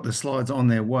 you've got the slides on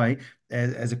their way.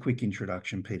 As a quick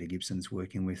introduction, Peter Gibson's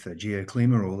working with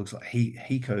Geoclima, or looks like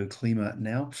Geoclima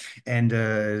now, and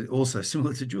also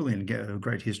similar to Julian, a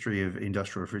great history of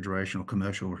industrial refrigeration or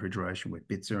commercial refrigeration with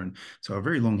Bitzer, and so a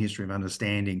very long history of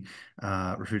understanding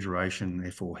refrigeration,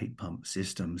 therefore heat pump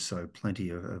systems. So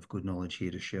plenty of good knowledge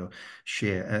here to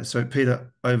share. So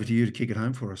Peter, over to you to kick it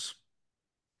home for us.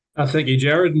 Thank you,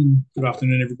 Jared, and good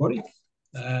afternoon, everybody.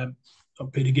 I'm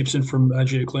Peter Gibson from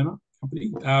Geoclima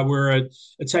Company. We're an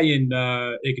Italian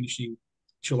air conditioning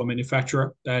chiller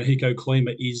manufacturer.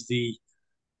 Geoclima is the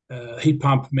heat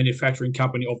pump manufacturing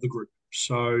company of the group.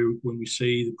 So when we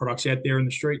see the products out there in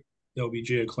the street, they'll be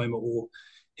Geoclima or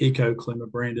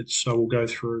Geoclima branded. So we'll go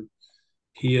through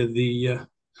here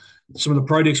some of the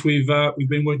projects we've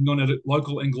been working on at a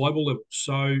local and global level.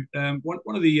 So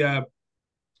one of the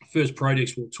first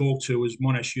projects we'll talk to is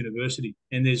Monash University,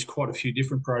 and there's quite a few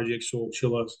different projects or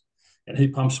chillers and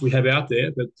heat pumps we have out there,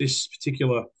 but this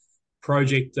particular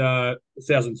project,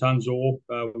 1,000 tonnes or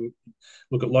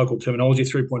look at local terminology,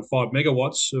 3.5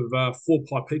 megawatts of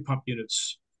four-pipe heat pump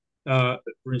units were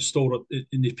installed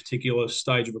in this particular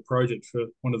stage of a project for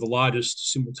one of the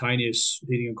largest simultaneous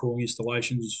heating and cooling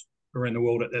installations around the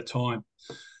world at that time.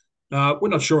 We're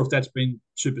not sure if that's been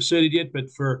superseded yet,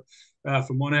 but for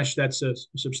Monash, that's a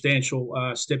substantial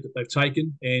step that they've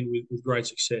taken, and with great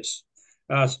success.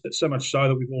 So much so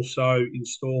that we've also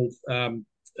installed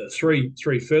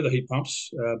three further heat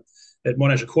pumps at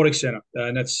Monash Aquatic Centre,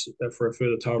 and that's for a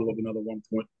further total of another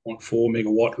 1.14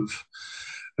 megawatt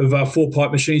of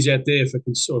four-pipe machines out there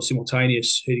for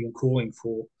simultaneous heating and cooling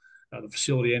for the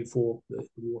facility and for the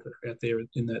water out there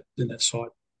in that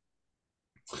site.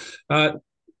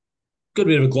 Got a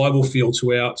bit of a global feel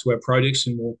to our projects,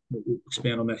 and we'll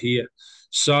expand on that here.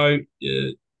 So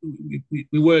we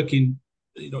work in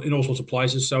all sorts of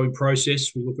places. So in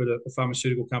process, we look at a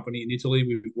pharmaceutical company in Italy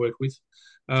we work with,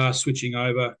 switching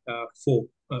over four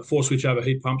switchover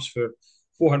heat pumps for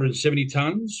 470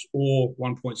 tonnes or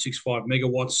 1.65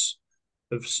 megawatts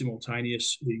of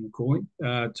simultaneous heating and cooling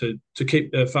to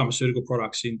keep pharmaceutical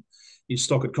products in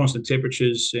stock at constant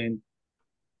temperatures and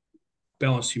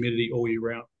balanced humidity all year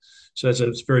round. So it's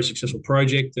a very successful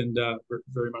project, and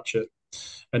very much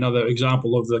another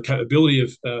example of the capability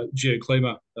of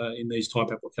Geoclima in these type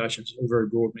applications, a very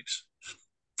broad mix.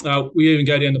 We even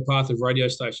go down the path of radio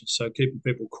stations, so keeping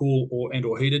people cool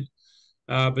or heated,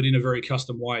 but in a very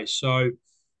custom way. So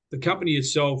the company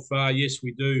itself, yes,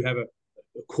 we do have a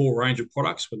core range of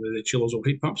products, whether they're chillers or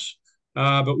heat pumps,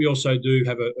 but we also do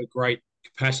have a great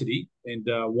capacity and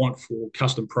want for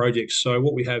custom projects. So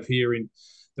what we have here in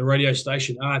the radio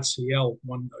station RCL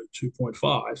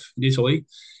 102.5 in Italy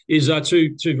is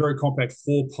two very compact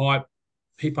four-pipe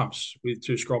heat pumps with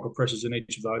two scroll compressors in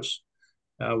each of those,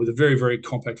 with a very, very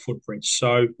compact footprint.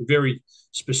 So very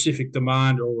specific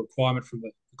demand or requirement from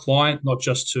the client, not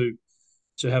just to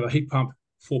have a heat pump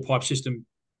four-pipe system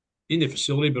in their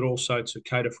facility, but also to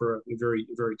cater for a very,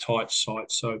 very tight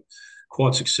site. So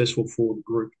quite successful for the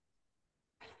group.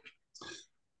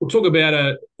 We'll talk about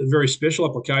a very special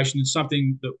application, and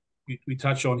something that we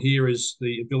touch on here is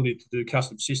the ability to do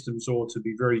custom systems or to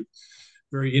be very,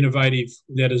 very innovative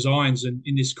with our designs. And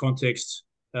in this context,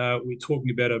 we're talking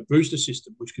about a booster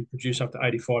system, which can produce up to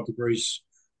 85 degrees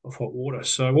of hot water.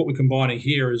 So what we're combining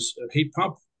here is a heat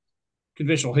pump,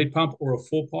 conventional heat pump, or a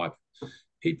four-pipe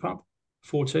heat pump,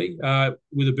 4T,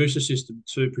 with a booster system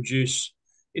to produce.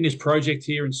 In this project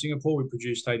here in Singapore, we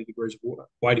produced 80 degrees of water,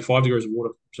 or 85 degrees of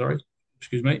water, sorry.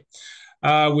 Excuse me,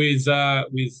 with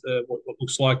what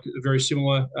looks like a very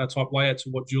similar type layout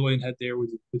to what Julian had there with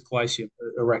Glaciem,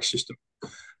 a rack system,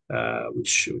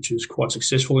 which is quite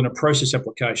successful in a process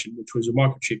application, which was a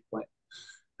microchip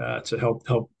plant to help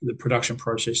the production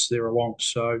process there along.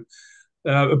 So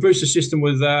a booster system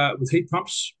with heat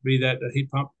pumps, be that a heat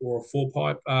pump or a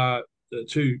four-pipe,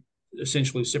 two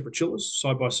essentially separate chillers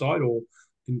side by side or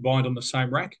combined on the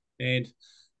same rack, and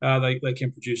they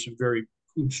can produce some very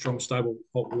good, strong, stable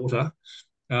hot water,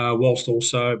 whilst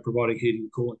also providing heating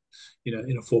and cooling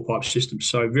in a four-pipe system.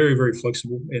 So very, very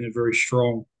flexible and a very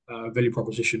strong value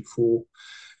proposition for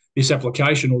this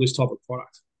application or this type of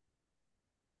product.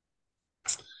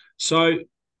 So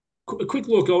a quick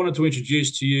look, I wanted to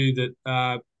introduce to you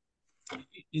that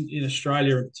in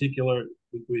Australia in particular,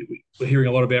 we're hearing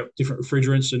a lot about different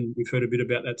refrigerants, and we've heard a bit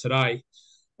about that today.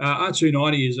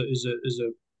 R290 is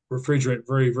a refrigerant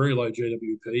very, very low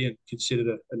GWP and considered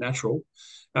a natural.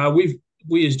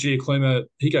 We as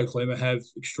Geoclima have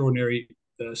extraordinary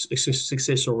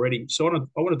success already. So I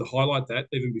wanted to highlight that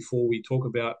even before we talk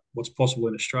about what's possible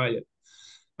in Australia.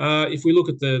 If we look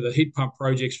at the heat pump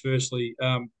projects, firstly,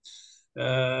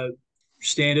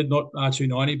 standard, not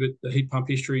R290, but the heat pump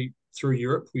history through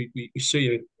Europe, we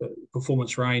see a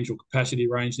performance range or capacity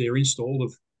range there installed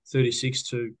of 36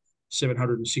 to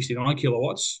 769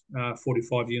 kilowatts.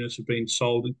 45 units have been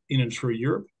sold in and through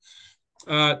Europe.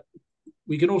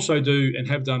 We can also do and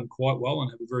have done quite well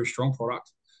and have a very strong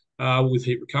product with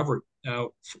heat recovery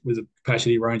with a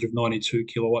capacity range of 92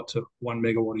 kilowatt to 1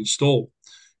 megawatt installed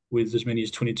with as many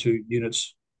as 22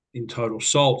 units in total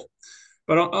sold.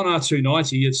 But on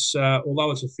R290,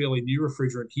 although it's a fairly new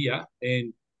refrigerant here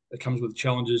and it comes with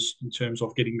challenges in terms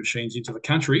of getting machines into the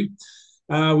country,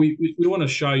 we want to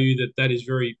show you that is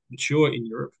very mature in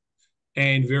Europe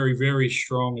and very, very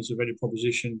strong as a value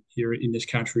proposition here in this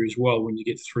country as well when you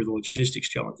get through the logistics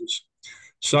challenges.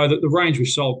 So that the range we've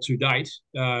sold to date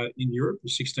in Europe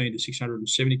is 16 to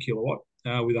 670 kilowatt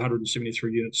with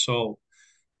 173 units sold.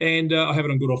 And I have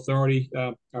it on good authority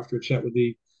after a chat with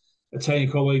the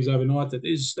Italian colleagues overnight that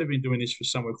they've been doing this for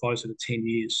somewhere closer to 10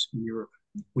 years in Europe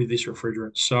with this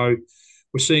refrigerant. So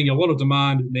we're seeing a lot of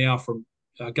demand now from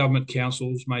government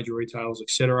councils, major retailers,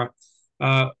 etc.,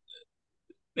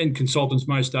 and consultants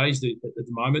most days at the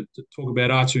moment to talk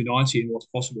about R290 and what's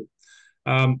possible.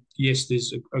 Yes,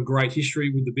 there's a great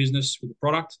history with the business, with the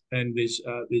product, and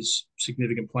there's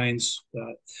significant plans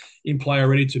in play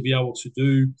already to be able to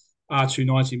do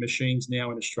R290 machines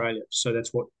now in Australia. So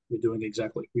that's what we're doing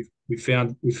exactly. We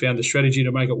found the strategy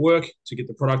to make it work, to get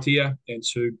the product here, and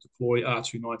to deploy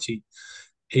R290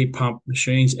 heat pump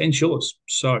machines and chillers.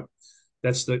 So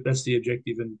that's the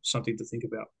objective and something to think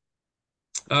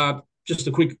about. Just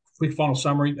a quick final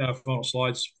summary, final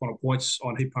slides, final points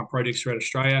on heat pump projects throughout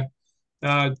Australia.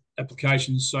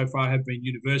 Applications so far have been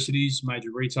universities, major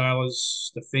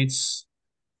retailers, defence,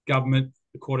 government,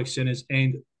 aquatic centres,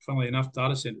 and funnily enough,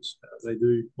 data centres. They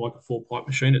do like a four pipe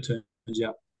machine, it turns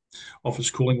out. Office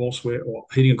cooling or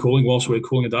heating and cooling whilst we're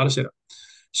cooling a data centre.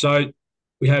 So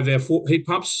we have our heat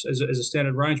pumps as a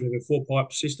standard range. We have our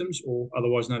 4-pipe systems, or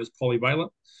otherwise known as polyvalent,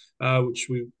 which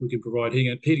we can provide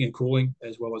heating and cooling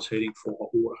as well as heating for hot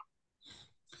water.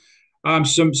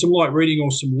 Some light reading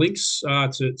or some links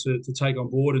to take on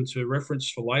board and to reference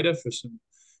for later for some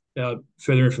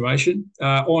further information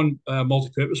on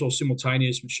multi-purpose or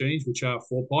simultaneous machines, which are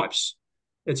 4 pipes.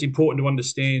 It's important to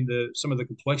understand some of the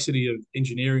complexity of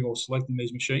engineering or selecting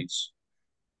these machines.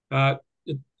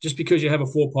 Just because you have a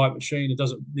 4-pipe machine, it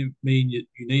doesn't mean you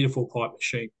need a 4-pipe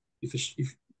machine.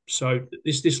 So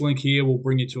this link here will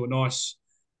bring you to a nice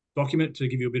document to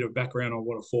give you a bit of background on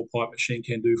what a 4-pipe machine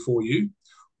can do for you,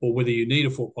 or whether you need a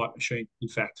 4-pipe machine, in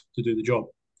fact, to do the job.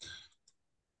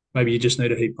 Maybe you just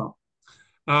need a heat pump.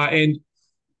 And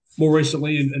more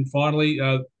recently and finally,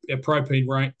 our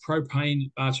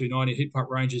propane R290 heat pump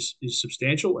range is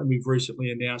substantial, and we've recently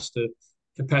announced a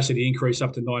capacity increase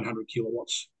up to 900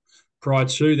 kilowatts. Prior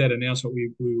to that announcement,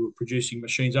 we were producing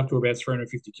machines up to about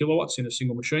 350 kilowatts in a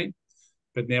single machine,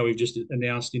 but now we've just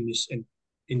announced in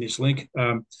this link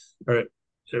a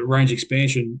range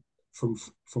expansion from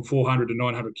 400 to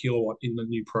 900 kilowatt in the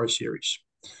new Pro series.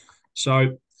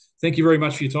 So thank you very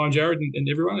much for your time, Jared, and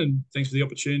everyone, and thanks for the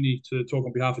opportunity to talk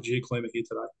on behalf of Geoclima here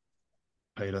today.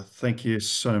 Peter, thank you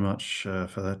so much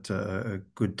for that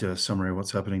good summary of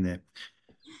what's happening there.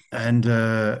 And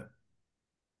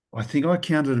I think I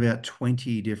counted about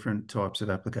 20 different types of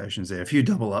applications there. A few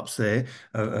double ups there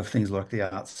of things like the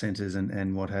art centres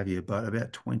and what have you, but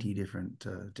about 20 different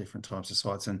types of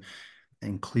sites.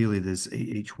 And clearly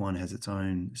each one has its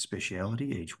own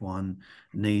speciality. Each one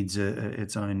needs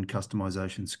its own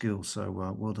customization skill. So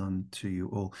well done to you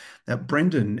all. Now,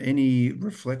 Brendan, any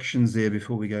reflections there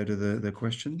before we go to the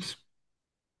questions?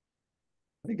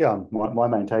 I think my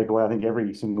main takeaway, I think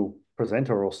every single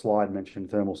presenter or slide mentioned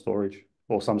thermal storage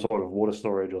or some sort of water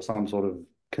storage or some sort of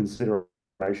consideration.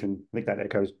 I think that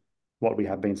echoes what we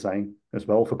have been saying as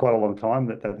well for quite a long time,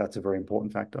 that's a very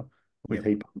important factor with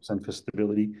heat pumps and for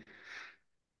stability.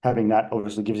 Having that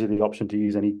obviously gives you the option to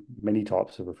use many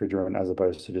types of refrigerant as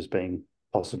opposed to just being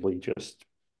possibly just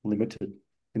limited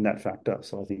in that factor.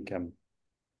 So I think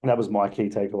that was my key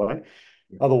takeaway.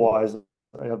 Otherwise,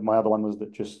 my other one was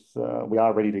that just we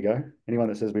are ready to go. Anyone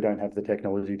that says we don't have the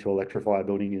technology to electrify a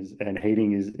building and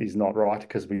heating is not right,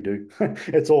 because we do.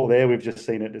 It's all there. We've just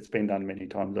seen it. It's been done many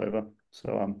times over.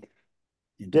 So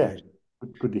yeah,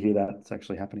 good to hear that it's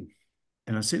actually happening.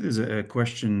 And I see there's a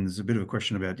question, there's a bit of a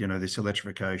question about, this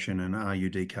electrification and are you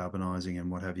decarbonising and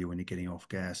what have you when you're getting off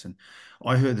gas. And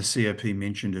I heard the COP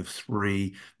mentioned of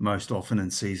 3 most often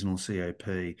and seasonal COP.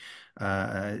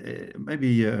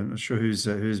 Maybe I'm not sure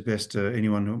who's best.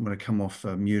 Anyone want to come off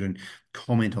mute and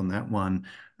comment on that one,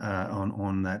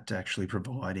 on that actually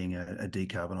providing a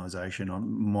decarbonisation.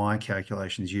 On my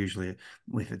calculations, usually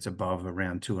if it's above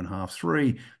around 2.5,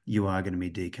 3, you are going to be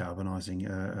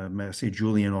decarbonising. May I see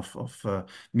Julian off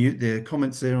mute there?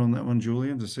 Comments there on that one,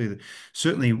 Julian, to see that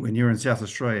certainly when you're in South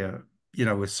Australia,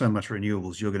 with so much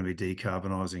renewables, you're going to be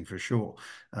decarbonising for sure.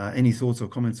 Any thoughts or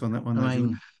comments on that one? I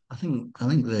mean, I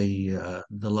think the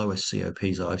lowest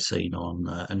COPs I've seen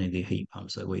on any of the heat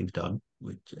pumps that we've done,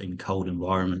 which in cold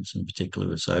environments in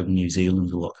particular, so New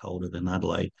Zealand's a lot colder than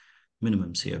Adelaide.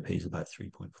 Minimum COP is about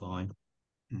 3.5.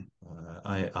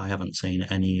 I haven't seen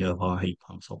any of our heat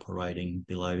pumps operating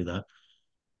below that.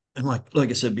 And like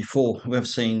I said before, we've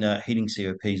seen heating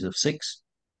COPs of 6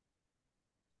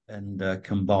 and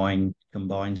combined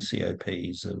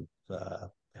COPs of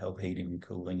help heating and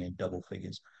cooling in double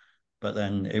figures. But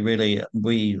then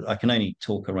I can only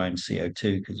talk around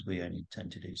CO2 because we only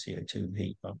tend to do CO2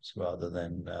 heat pumps rather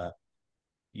than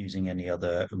using any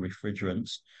other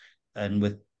refrigerants. And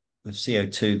with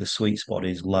CO2, the sweet spot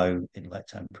is low inlet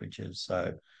temperatures.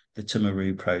 So the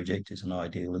Timaru project is an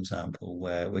ideal example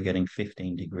where we're getting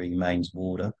 15-degree mains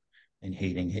water and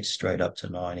heating hits straight up to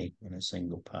 90 in a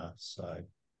single pass. So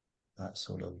that's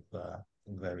sort of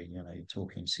very, you're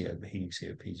talking heating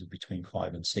COPs of between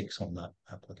 5 and 6 on that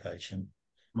application.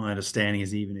 My understanding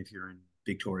is even if you're in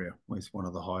Victoria, with one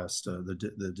of the highest,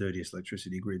 the dirtiest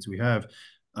electricity grids we have,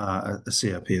 a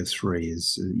COP of 3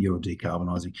 is you're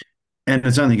decarbonising, and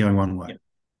it's only going one way.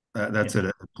 Yep. That's at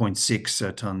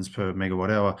 0.6 tons per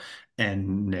megawatt hour,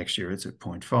 and next year it's at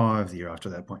 0.5. The year after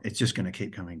that point, it's just going to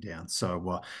keep coming down.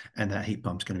 So, and that heat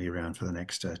pump's going to be around for the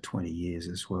next 20 years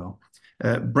as well.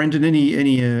 Brendan,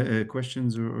 any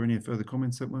questions or any further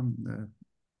comments that one?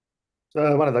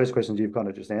 So one of those questions you've kind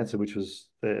of just answered, which was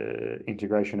the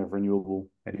integration of renewable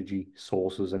energy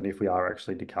sources, and if we are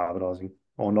actually decarbonising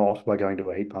or not by going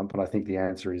to a heat pump. And I think the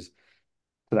answer is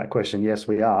to that question, yes,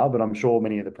 we are. But I'm sure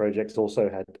many of the projects also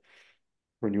had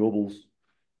renewables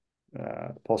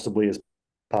possibly as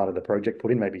part of the project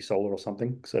put in, maybe solar or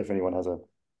something. So if anyone has a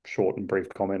short and brief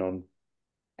comment on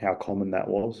how common that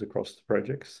was across the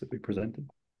projects that we presented.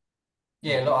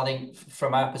 Yeah, look, I think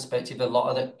from our perspective, a lot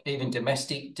of the even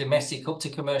domestic up to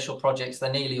commercial projects,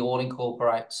 they nearly all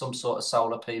incorporate some sort of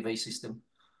solar PV system.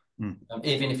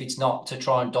 Even if it's not to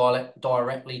try and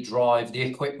directly drive the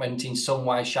equipment in some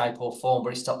way, shape or form,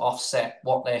 but it's to offset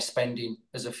what they're spending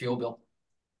as a fuel bill.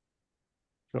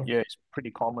 Sure. Yeah, it's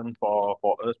pretty common for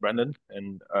us, Brandon,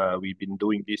 and we've been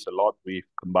doing this a lot with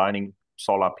combining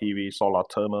solar PV, solar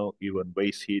thermal, even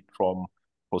waste heat from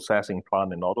processing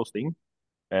plant and all those things.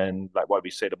 And like what we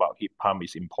said about heat pump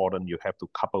is important, you have to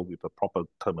couple with a proper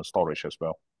thermal storage as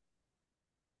well.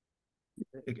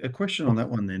 A question on that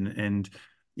one then, and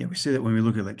we see that when we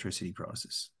look at electricity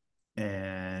prices,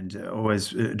 and always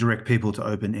direct people to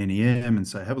open NEM and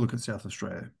say, have a look at South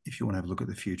Australia if you want to have a look at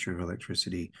the future of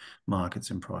electricity markets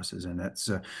and prices. And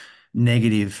that's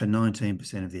negative for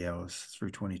 19% of the hours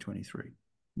through 2023,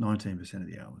 19% of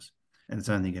the hours. And it's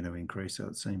only going to increase, so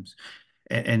it seems.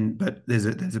 But there's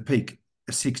a peak,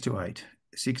 6 to 8,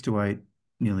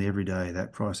 nearly every day,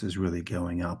 that price is really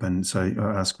going up. And so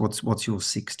I ask, what's your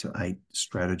 6 to 8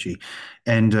 strategy?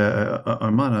 And I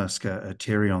might ask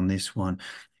Terry on this one.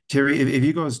 Terry, if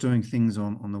you guys doing things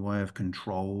on the way of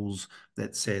controls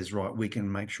that says, right, we can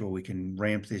make sure we can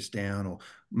ramp this down or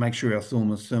make sure our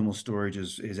thermal storage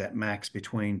is at max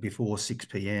before 6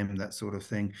 p.m., that sort of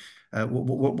thing.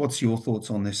 What's your thoughts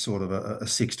on this sort of a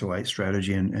 6 to 8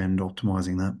 strategy and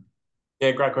optimizing that?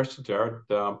 Yeah, great question, Jared.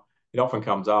 It often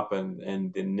comes up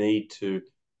and the need to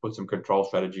put some control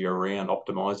strategy around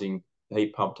optimizing the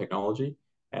heat pump technology.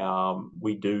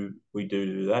 We do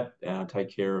that,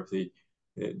 take care of the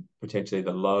potentially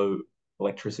the low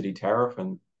electricity tariff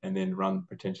and then run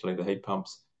potentially the heat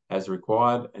pumps as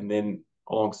required. And then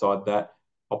alongside that,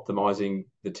 optimizing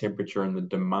the temperature and the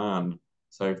demand.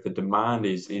 So if the demand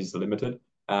is limited,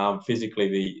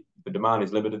 physically the demand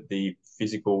is limited, the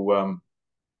physical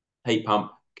heat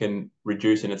pump can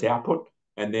reduce in its output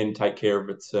and then take care of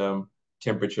its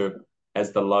temperature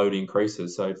as the load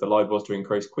increases. So if the load was to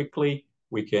increase quickly,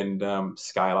 we can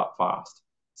scale up fast.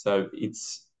 So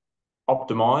it's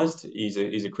optimized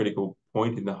is a critical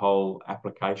point in the whole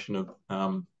application of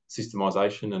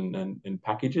systemization and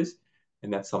packages.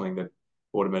 And that's something that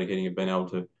automatic heating have been able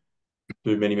to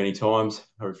do many times.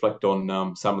 I reflect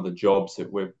on some of the jobs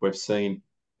that we've seen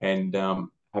and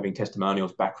having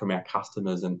testimonials back from our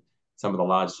customers, and some of the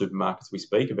large supermarkets we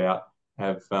speak about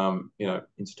have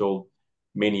installed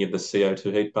many of the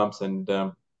CO2 heat pumps, and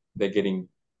they're getting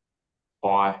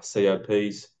high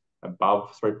COPs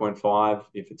above 3.5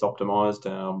 if it's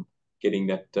optimized, getting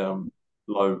that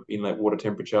low inlet water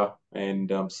temperature,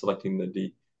 and selecting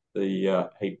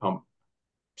the heat pump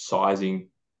sizing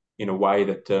in a way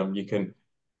that you can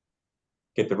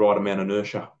get the right amount of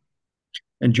inertia.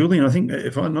 And Julian, I think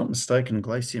if I'm not mistaken,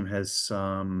 Glaciem has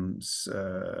some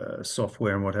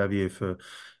software and what have you for,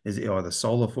 is it either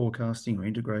solar forecasting or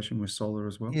integration with solar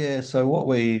as well? Yeah, so what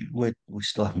we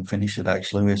still haven't finished it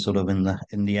actually. We're sort of in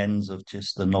the ends of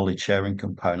just the knowledge sharing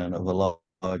component of a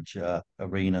large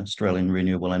arena, Australian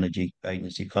Renewable Energy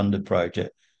Agency funded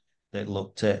project that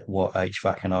looked at what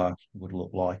HVAC and I would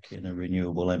look like in a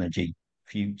renewable energy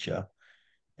future.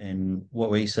 And what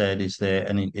we said is that,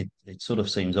 and it sort of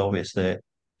seems obvious that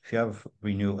if you have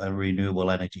a renewable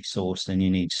energy source, then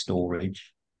you need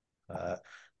storage. Uh,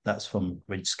 that's from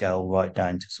grid scale right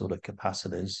down to sort of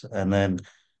capacitors. And then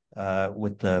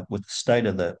with the state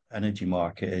of the energy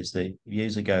market is that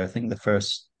years ago, I think the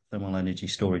first thermal energy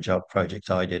storage project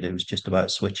I did, it was just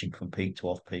about switching from peak to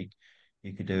off peak.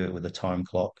 You could do it with a time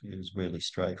clock. It was really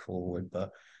straightforward, but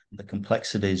the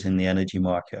complexities in the energy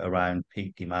market around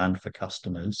peak demand for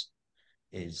customers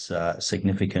is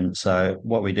significant. So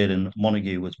what we did in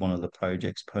Montague was one of the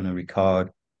projects, Pernod Ricard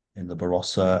in the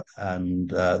Barossa and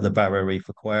the Barrier Reef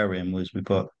Aquarium, was we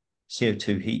put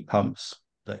CO2 heat pumps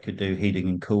that could do heating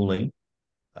and cooling,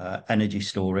 energy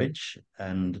storage,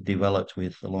 and developed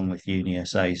along with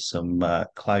UniSA, some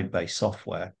cloud-based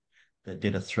software that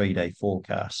did a 3-day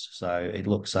forecast. So it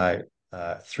looks out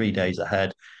 3 days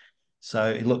ahead. So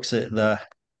it looks at the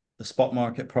spot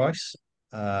market price,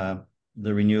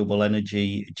 the renewable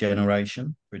energy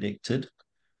generation predicted,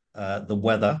 the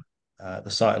weather, the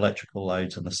site electrical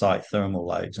loads, and the site thermal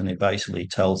loads. And it basically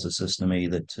tells the system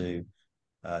either to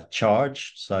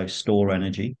charge, so store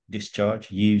energy,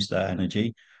 discharge, use that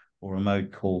energy, or a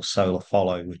mode called solar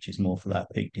follow, which is more for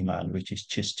that peak demand, which is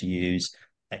just to use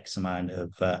X amount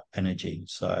of energy.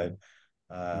 So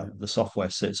the software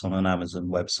sits on an Amazon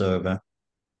web server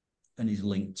and is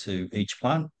linked to each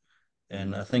plant.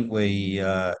 And I think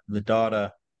the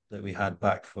data that we had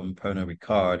back from Pernod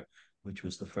Ricard, which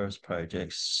was the first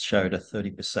project, showed a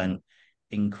 30%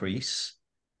 increase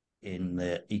in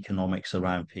the economics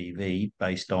around PV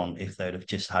based on if they'd have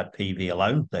just had PV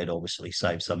alone, they'd obviously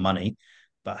save some money.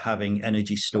 But having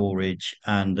energy storage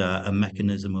and a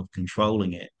mechanism of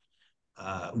controlling it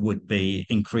would be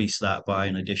increase that by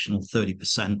an additional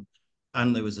 30%.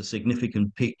 And there was a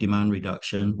significant peak demand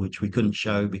reduction, which we couldn't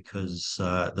show because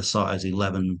the site has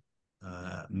 11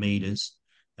 meters,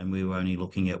 and we were only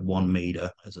looking at 1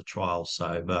 meter as a trial.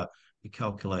 So, but we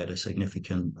calculated a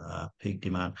significant peak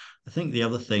demand. I think the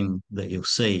other thing that you'll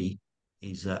see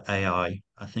is AI.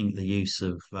 I think the use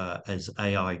of, as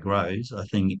AI grows, I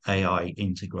think AI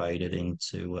integrated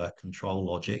into control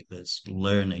logic that's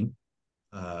learning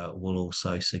will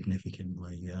also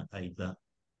significantly aid that.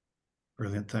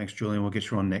 Brilliant. Thanks, Julian. We'll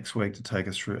get you on next week to take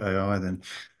us through AI then.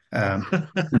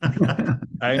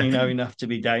 I only know enough to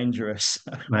be dangerous.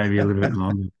 Maybe a little bit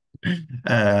longer.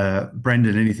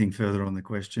 Brendan, anything further on the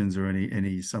questions or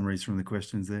any summaries from the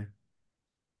questions there?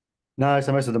 No,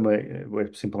 so most of them were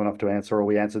simple enough to answer, or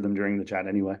we answered them during the chat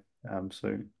anyway. So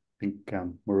I think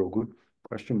we're all good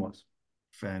question-wise.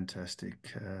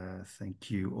 Fantastic. Thank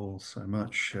you all so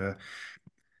much.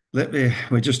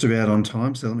 We're just about on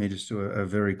time, so let me just do a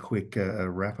very quick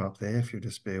wrap up there. If you'll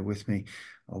just bear with me,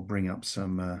 I'll bring up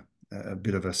a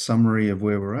bit of a summary of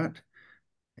where we're at.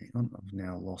 Hang on, I've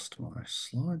now lost my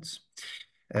slides.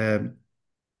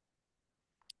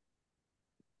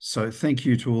 So thank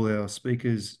you to all our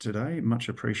speakers today, much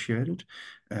appreciated.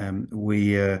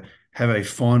 We have a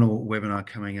final webinar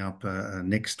coming up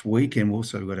next week, and we've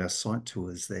also got our site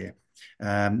tours there.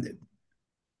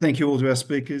 Thank you all to our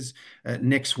speakers.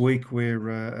 Next week, we're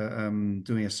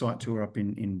doing a site tour up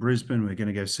in Brisbane. We're going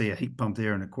to go see a heat pump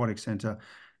there, an aquatic centre.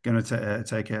 Going to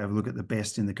have a look at the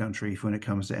best in the country when it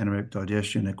comes to anaerobic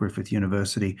digestion at Griffith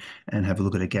University, and have a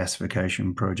look at a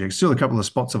gasification project. Still a couple of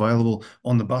spots available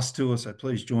on the bus tour, so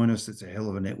please join us. It's a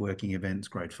hell of a networking event. It's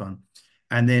great fun.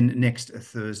 And then next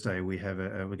Thursday, we're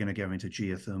going to go into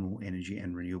geothermal energy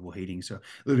and renewable heating. So a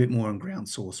little bit more on ground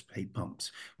source heat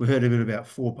pumps. We've heard a bit about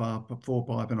four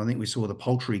pipe, and I think we saw the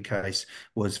poultry case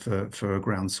was for a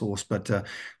ground source. But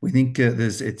we think it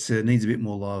needs a bit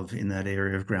more love in that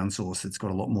area of ground source. It's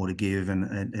got a lot more to give,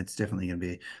 and it's definitely going to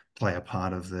be play a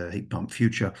part of the heat pump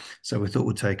future. So we thought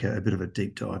we'd take a bit of a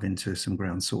deep dive into some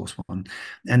ground source one.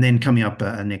 And then coming up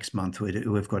next month,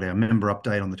 we've got our member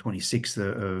update on the 26th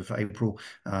of April.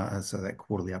 So that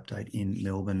quarterly update in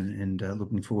Melbourne, and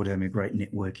looking forward to having a great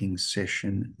networking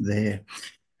session there.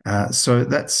 So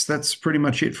that's pretty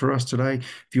much it for us today.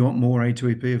 If you want more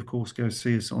A2EP, of course, go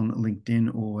see us on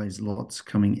LinkedIn. Always lots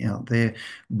coming out there.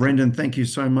 Brendan, thank you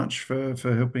so much for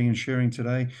helping and sharing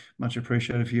today. Much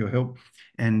appreciated for your help,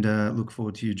 and look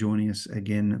forward to you joining us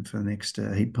again for the next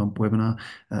heat pump webinar.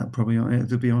 Probably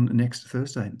it'll be on next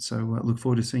Thursday. So look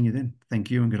forward to seeing you then.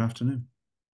 Thank you and good afternoon.